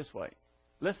put it this way.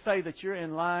 Let's say that you're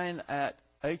in line at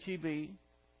H-E-B.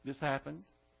 This happened.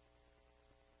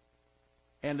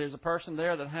 And there's a person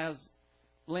there that has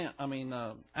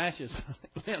ashes.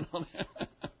 Lint on their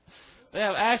they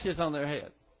have ashes on their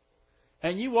head.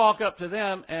 And you walk up to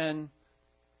them and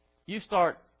you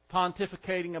start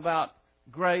pontificating about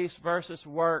grace versus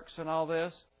works and all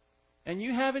this. And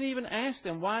you haven't even asked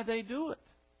them why they do it.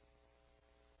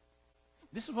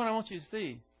 This is what I want you to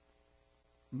see.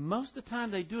 Most of the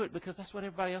time they do it because that's what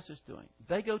everybody else is doing.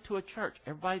 They go to a church.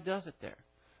 Everybody does it there.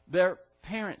 Their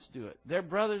parents do it. Their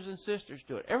brothers and sisters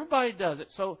do it. Everybody does it,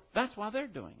 so that's why they're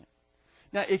doing it.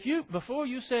 Now, before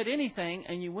you said anything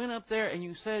and you went up there and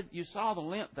you said you saw the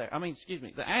lint there,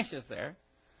 the ashes there,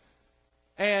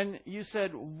 and you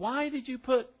said, why did you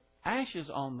put ashes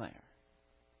on there?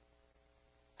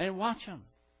 And watch them.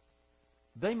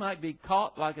 They might be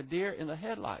caught like a deer in the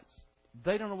headlights.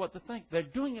 They don't know what to think. They're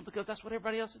doing it because that's what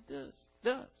everybody else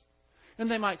does. And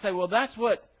they might say, well, that's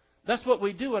what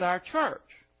we do at our church.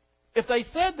 If they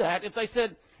said that,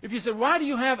 if you said, why do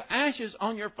you have ashes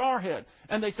on your forehead?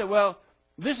 And they said, well,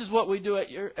 this is what we do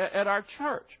at our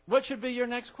church. What should be your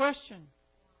next question?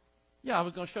 Yeah, I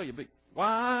was going to show you. But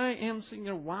why, MC?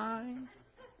 Why?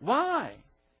 Why?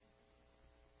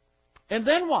 And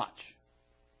then watch.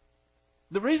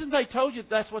 The reason they told you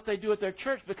that's what they do at their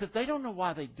church, because they don't know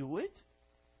why they do it.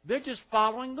 They're just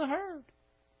following the herd.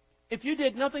 If you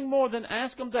did nothing more than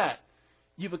ask them that,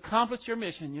 you've accomplished your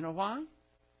mission. You know why?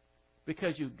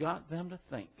 Because you got them to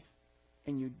think.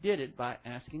 And you did it by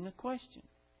asking a question.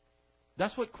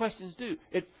 That's what questions do.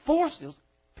 It forces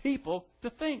people to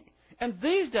think. And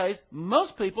these days,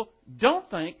 most people don't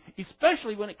think,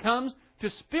 especially when it comes to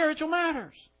spiritual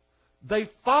matters. They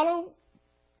follow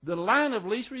the line of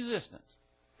least resistance.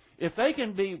 If they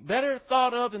can be better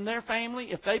thought of in their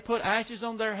family, if they put ashes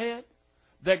on their head,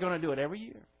 they're going to do it every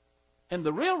year. And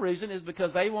the real reason is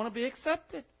because they want to be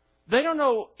accepted. They don't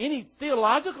know any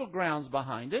theological grounds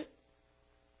behind it.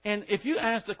 And if you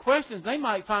ask the questions, they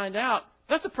might find out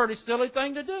that's a pretty silly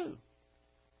thing to do.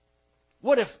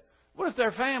 What if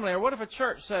their family or what if a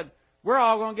church said, we're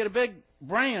all going to get a big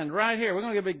brand right here. We're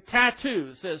going to get a big tattoo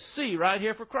that says C right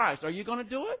here for Christ. Are you going to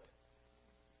do it?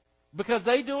 Because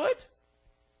they do it?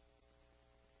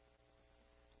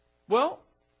 Well,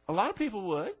 a lot of people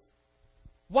would.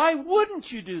 Why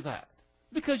wouldn't you do that?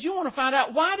 Because you want to find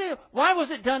out why was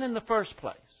it done in the first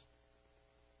place?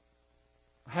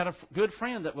 I had a good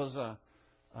friend that was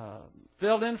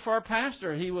filled in for our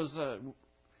pastor. He was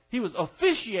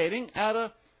officiating at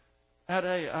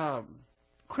a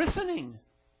christening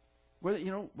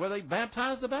where they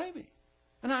baptized the baby.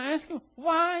 And I asked him,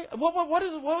 why? What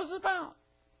was it about?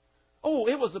 Oh,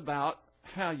 it was about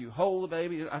how you hold the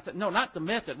baby. I said, no, not the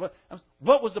method.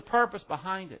 What was the purpose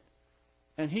behind it?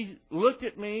 And he looked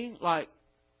at me like,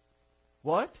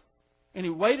 what? And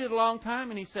he waited a long time,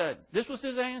 and he said, this was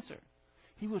his answer.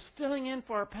 He was filling in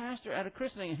for a pastor at a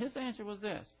christening, and his answer was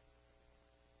this.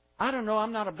 I don't know,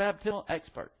 I'm not a baptismal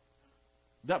expert.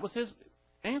 That was his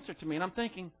answer to me. And I'm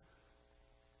thinking,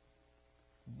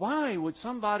 why would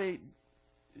somebody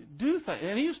do things?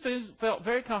 And he felt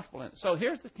very comfortable in it. So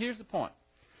here's the point.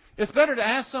 It's better to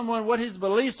ask someone what his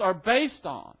beliefs are based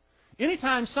on.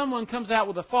 Anytime someone comes out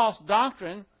with a false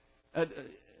doctrine,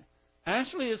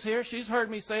 Ashley is here. She's heard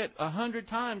me say it 100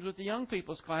 times with the young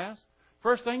people's class.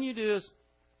 First thing you do is,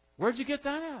 where'd you get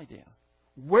that idea?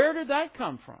 Where did that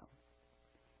come from?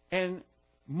 And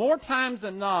more times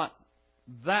than not,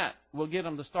 that will get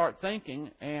them to start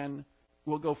thinking, and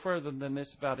will go further than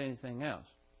this about anything else.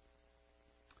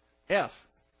 F.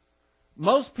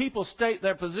 Most people state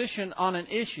their position on an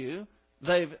issue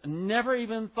they've never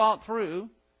even thought through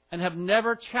and have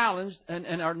never challenged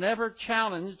and are never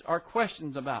challenged or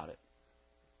questions about it,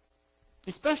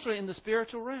 especially in the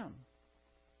spiritual realm.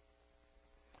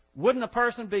 Wouldn't a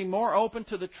person be more open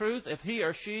to the truth if he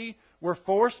or she were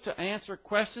forced to answer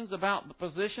questions about the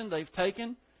position they've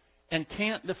taken and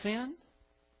can't defend?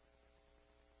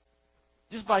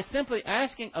 Just by simply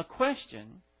asking a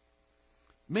question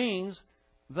means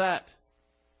that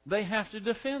they have to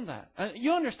defend that.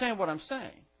 You understand what I'm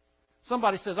saying?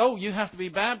 Somebody says, oh, you have to be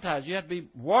baptized. You have to be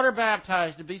water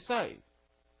baptized to be saved.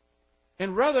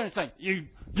 And rather than saying,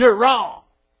 you're wrong.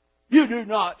 You do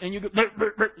not. And you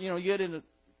get into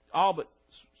all but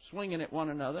swinging at one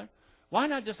another. Why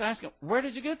not just ask them, where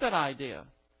did you get that idea?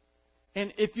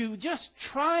 And if you just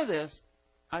try this,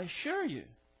 I assure you,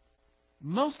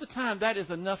 most of the time that is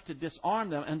enough to disarm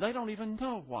them, and they don't even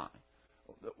know why.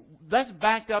 That's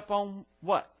backed up on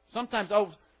what? Sometimes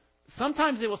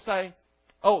they will say,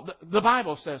 oh, the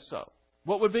Bible says so.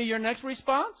 What would be your next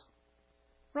response?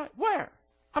 Right, where?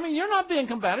 I mean, you're not being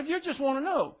combative. You just want to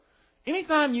know.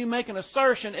 Anytime you make an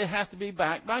assertion, it has to be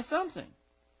backed by something.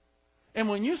 And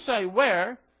when you say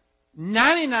where,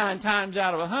 99 times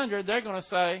out of 100, they're going to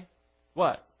say,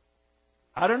 what?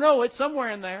 I don't know. It's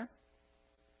somewhere in there.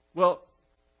 Well,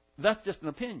 that's just an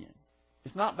opinion.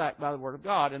 It's not backed by the Word of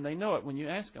God, and they know it when you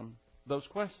ask them those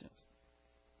questions.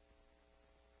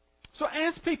 So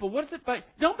ask people, what is it?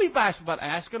 Don't be bashful about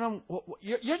asking them.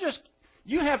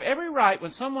 You have every right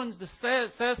when someone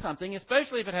says something,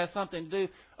 especially if it has something to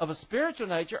do of a spiritual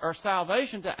nature or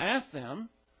salvation, to ask them,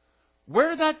 where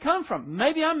did that come from?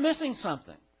 Maybe I'm missing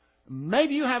something.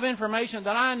 Maybe you have information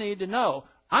that I need to know.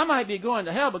 I might be going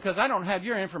to hell because I don't have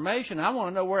your information. I want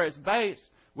to know where it's based,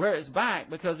 where it's backed,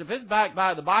 because if it's backed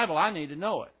by the Bible, I need to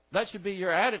know it. That should be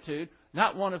your attitude,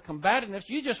 not one of combativeness.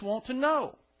 You just want to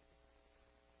know.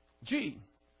 G.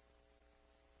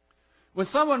 When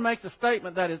someone makes a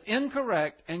statement that is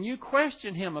incorrect and you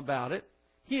question him about it,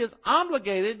 he is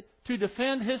obligated to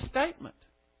defend his statement.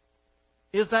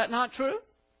 Is that not true?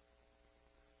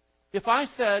 If I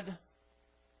said,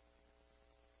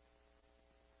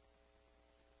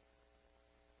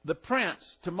 the prince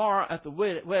tomorrow at the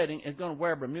wedding is going to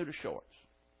wear Bermuda shorts.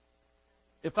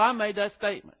 If I made that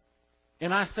statement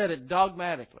and I said it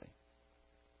dogmatically,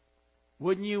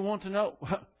 wouldn't you want to know,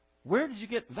 where did you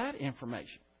get that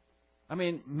information? I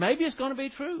mean, maybe it's going to be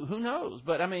true. Who knows?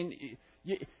 But I mean,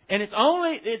 and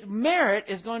its merit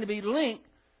is going to be linked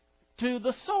to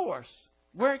the source,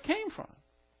 where it came from.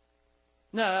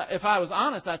 Now, if I was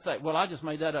honest, I'd say, well, I just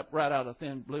made that up right out of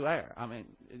thin blue air. I mean,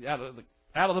 out of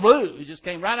the blue. It just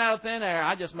came right out of thin air.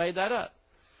 I just made that up.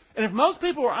 And if most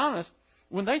people were honest,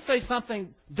 when they say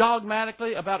something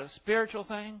dogmatically about a spiritual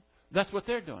thing, that's what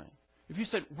they're doing. If you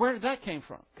said, where did that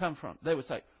come from? They would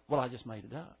say, well, I just made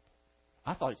it up.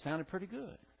 I thought it sounded pretty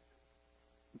good.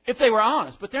 If they were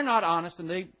honest, but they're not honest, and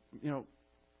they,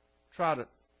 try to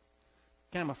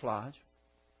camouflage.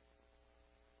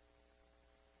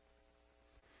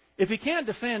 If he can't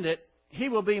defend it, he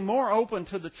will be more open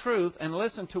to the truth and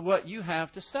listen to what you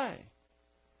have to say.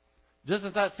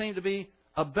 Doesn't that seem to be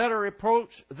a better approach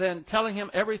than telling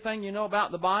him everything you know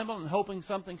about the Bible and hoping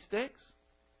something sticks?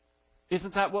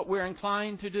 Isn't that what we're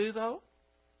inclined to do, though?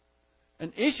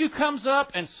 An issue comes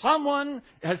up and someone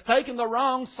has taken the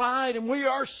wrong side and we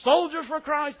are soldiers for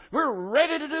Christ. We're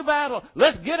ready to do battle.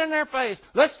 Let's get in their face.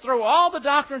 Let's throw all the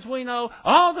doctrines we know,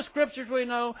 all the scriptures we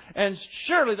know, and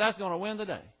surely that's going to win the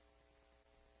day.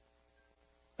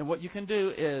 And what you can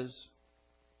do is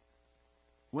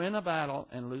win a battle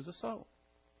and lose a soul.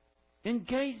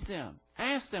 Engage them.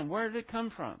 Ask them, where did it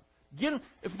come from? Get them,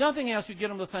 if nothing else, you get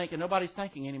them to think, and nobody's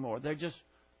thinking anymore. They're just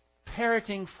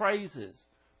parroting phrases.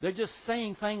 They're just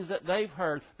saying things that they've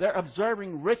heard. They're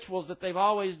observing rituals that they've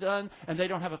always done, and they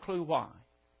don't have a clue why.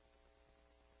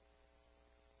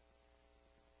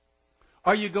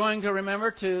 Are you going to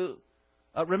remember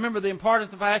the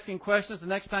importance of asking questions the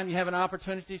next time you have an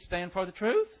opportunity to stand for the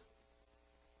truth?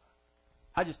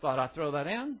 I just thought I'd throw that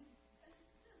in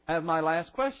as my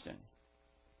last question.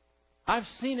 I've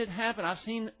seen it happen. I've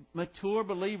seen mature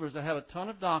believers that have a ton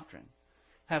of doctrine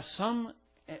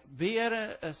be at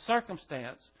a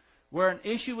circumstance where an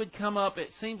issue would come up. It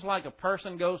seems like a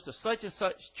person goes to such and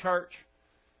such church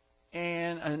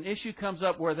and an issue comes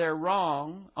up where they're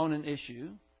wrong on an issue,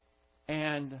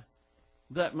 and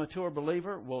that mature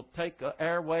believer will take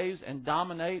airwaves and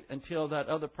dominate until that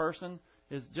other person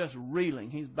is just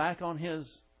reeling. He's back on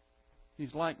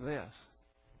he's like this.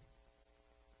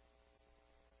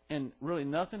 And really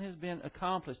nothing has been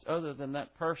accomplished other than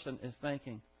that person is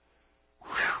thinking,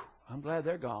 whew, I'm glad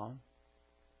they're gone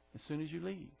as soon as you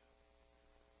leave.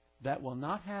 That will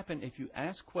not happen if you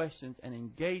ask questions and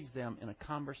engage them in a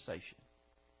conversation.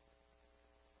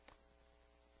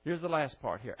 Here's the last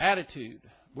part here. Attitude.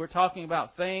 We're talking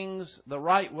about things, the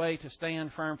right way to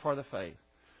stand firm for the faith.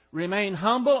 Remain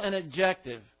humble and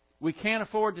objective. We can't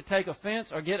afford to take offense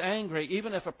or get angry,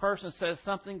 even if a person says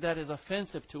something that is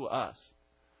offensive to us.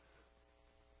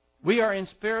 We are in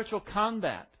spiritual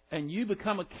combat, and you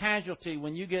become a casualty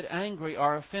when you get angry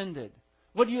or offended.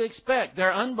 What do you expect?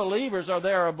 They're unbelievers, or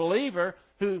they're a believer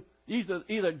who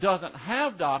either doesn't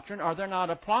have doctrine or they're not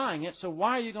applying it. So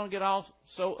why are you going to get all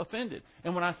so offended?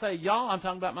 And when I say y'all, I'm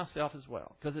talking about myself as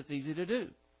well, because it's easy to do.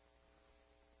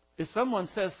 If someone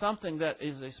says something that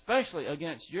is especially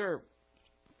against your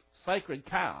sacred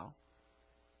cow,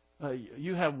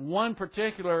 you have one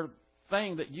particular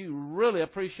thing that you really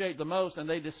appreciate the most and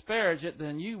they disparage it,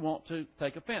 then you want to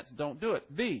take offense. Don't do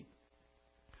it. B,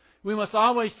 we must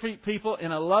always treat people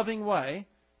in a loving way.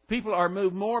 People are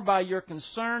moved more by your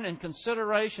concern and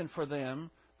consideration for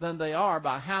them than they are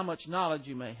by how much knowledge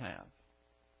you may have.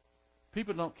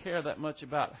 People don't care that much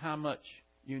about how much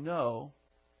you know.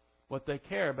 What they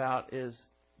care about is,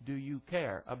 do you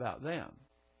care about them?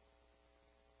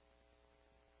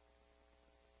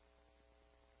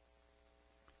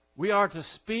 We are to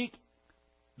speak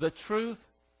the truth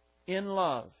in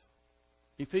love.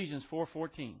 Ephesians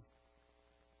 4:14.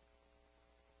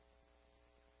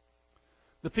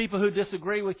 The people who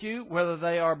disagree with you, whether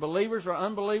they are believers or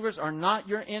unbelievers, are not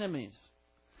your enemies,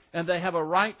 and they have a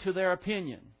right to their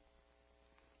opinion.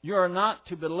 You are not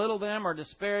to belittle them or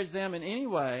disparage them in any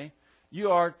way.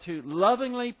 You are to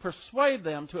lovingly persuade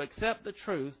them to accept the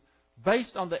truth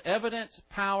based on the evidence,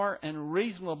 power, and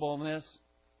reasonableness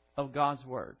of God's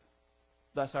Word.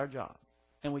 That's our job.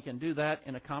 And we can do that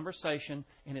in a conversation,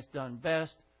 and it's done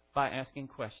best by asking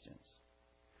questions.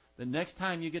 The next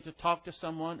time you get to talk to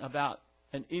someone about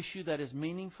an issue that is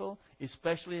meaningful,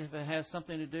 especially if it has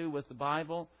something to do with the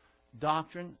Bible,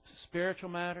 doctrine, spiritual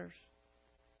matters,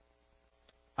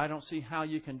 I don't see how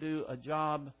you can do a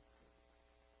job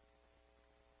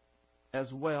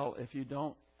as well if you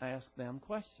don't ask them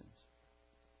questions.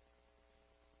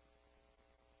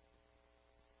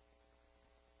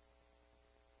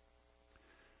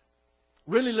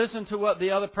 Really listen to what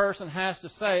the other person has to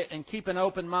say and keep an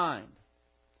open mind.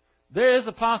 there is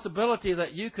a possibility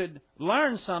that you could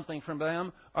learn something from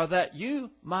them, or that you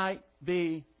might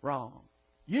be wrong.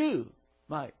 You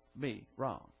might be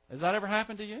wrong. Has that ever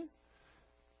happened to you?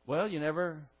 Well, you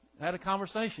never had a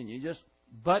conversation. You just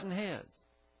button heads.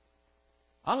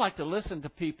 I like to listen to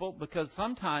people because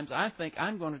sometimes I think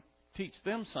I'm going to teach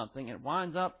them something, and it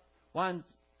winds up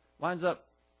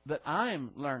that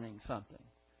I'm learning something.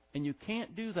 And you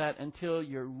can't do that until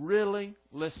you're really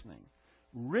listening.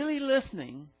 Really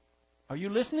listening. Are you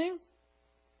listening?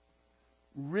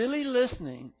 Really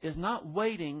listening is not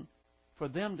waiting for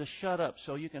them to shut up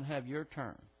so you can have your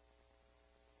turn.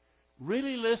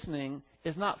 Really listening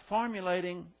is not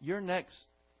formulating your next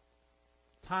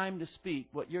time to speak,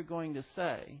 what you're going to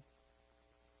say.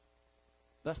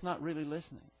 That's not really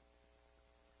listening.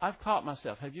 I've caught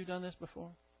myself. Have you done this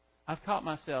before? I've caught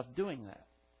myself doing that.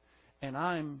 And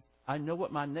I know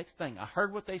what my next thing. I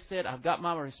heard what they said. I've got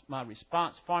my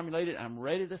response formulated. I'm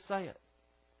ready to say it.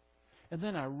 And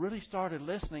then I really started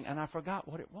listening, and I forgot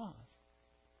what it was.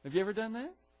 Have you ever done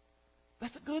that?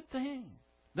 That's a good thing.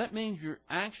 That means you're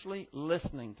actually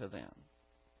listening to them.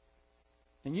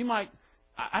 And you might,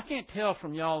 I can't tell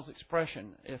from y'all's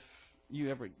expression if you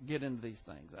ever get into these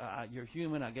things. You're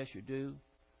human, I guess you do.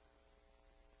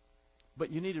 But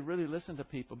you need to really listen to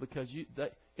people, because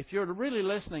if you're really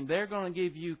listening, they're going to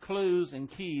give you clues and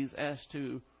keys as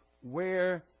to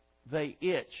where they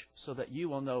itch so that you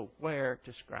will know where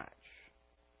to scratch.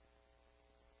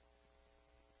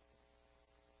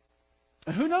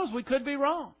 And who knows, we could be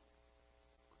wrong.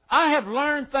 I have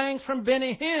learned things from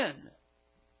Benny Hinn.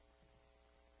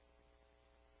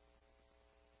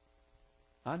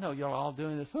 I know y'all are all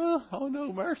doing this. Oh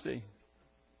no, mercy.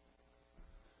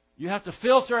 You have to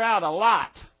filter out a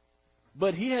lot.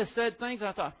 But he has said things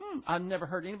I thought, I've never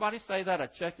heard anybody say that. I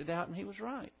checked it out, and he was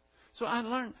right. So I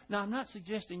learned. Now, I'm not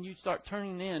suggesting you start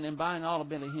turning in and buying all of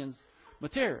Benny Hinn's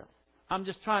material. I'm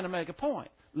just trying to make a point.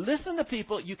 Listen to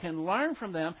people. You can learn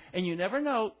from them, and you never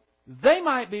know. They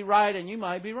might be right, and you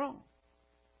might be wrong.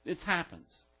 It happens.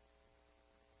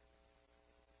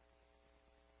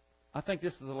 I think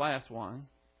this is the last one.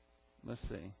 Let's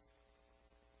see.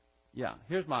 Yeah,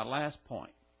 here's my last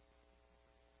point.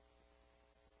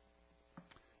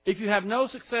 If you have no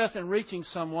success in reaching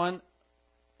someone,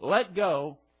 let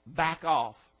go, back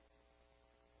off.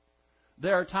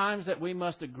 There are times that we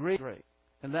must agree,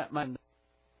 and that might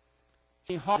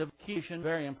be hard to keep.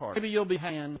 Very important. Maybe you'll be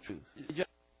hand truth.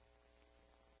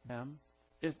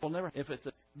 It will never.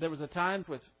 There was a time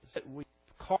we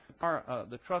caught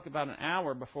the truck about an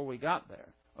hour before we got there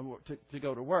to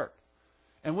go to work,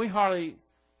 and we hardly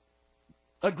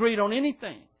agreed on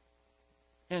anything.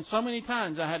 And so many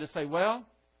times I had to say, well,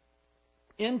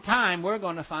 in time we're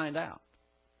going to find out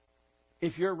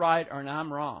if you're right or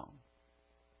I'm wrong,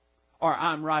 or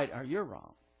I'm right or you're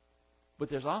wrong. But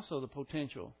there's also the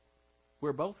potential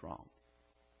we're both wrong,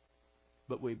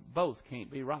 but we both can't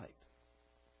be right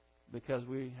because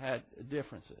we had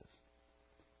differences.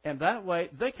 And that way,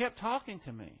 they kept talking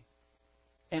to me.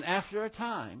 And after a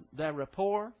time, their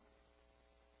rapport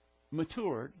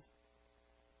matured,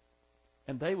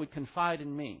 and they would confide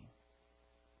in me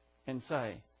and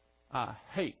say, I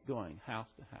hate going house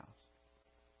to house.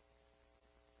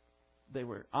 They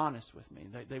were honest with me.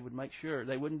 They would make sure.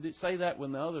 They wouldn't say that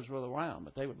when the others were around,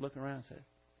 but they would look around and say,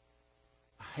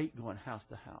 I hate going house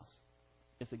to house.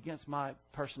 It's against my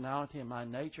personality and my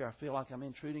nature. I feel like I'm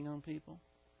intruding on people.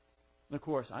 And of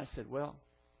course, I said, well,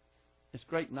 it's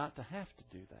great not to have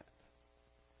to do that,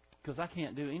 because I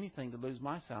can't do anything to lose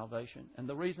my salvation. And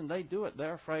the reason they do it,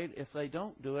 they're afraid if they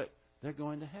don't do it, they're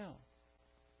going to hell.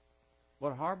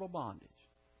 What a horrible bondage.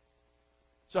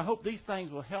 So I hope these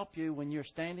things will help you when you're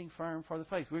standing firm for the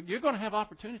faith. You're going to have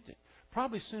opportunity,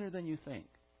 probably sooner than you think.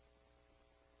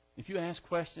 If you ask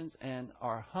questions and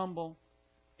are humble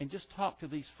and just talk to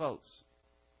these folks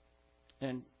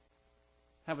and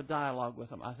have a dialogue with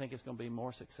them, I think it's going to be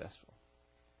more successful.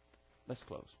 Let's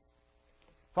close.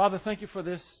 Father, thank you for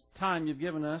this time you've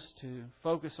given us to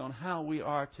focus on how we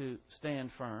are to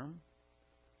stand firm.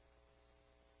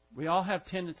 We all have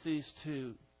tendencies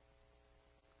to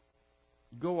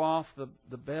go off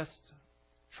the best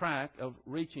track of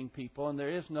reaching people, and there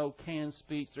is no canned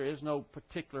speech. There is no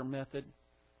particular method.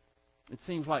 It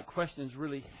seems like questions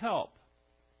really help.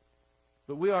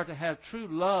 But we are to have true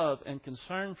love and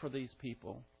concern for these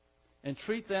people and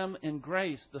treat them in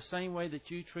grace the same way that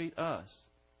you treat us.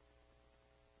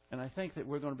 And I think that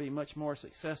we're going to be much more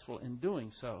successful in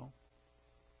doing so.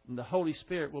 And the Holy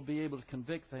Spirit will be able to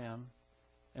convict them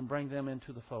and bring them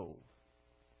into the fold.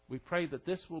 We pray that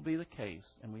this will be the case,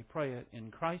 and we pray it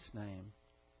in Christ's name.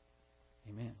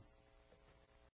 Amen.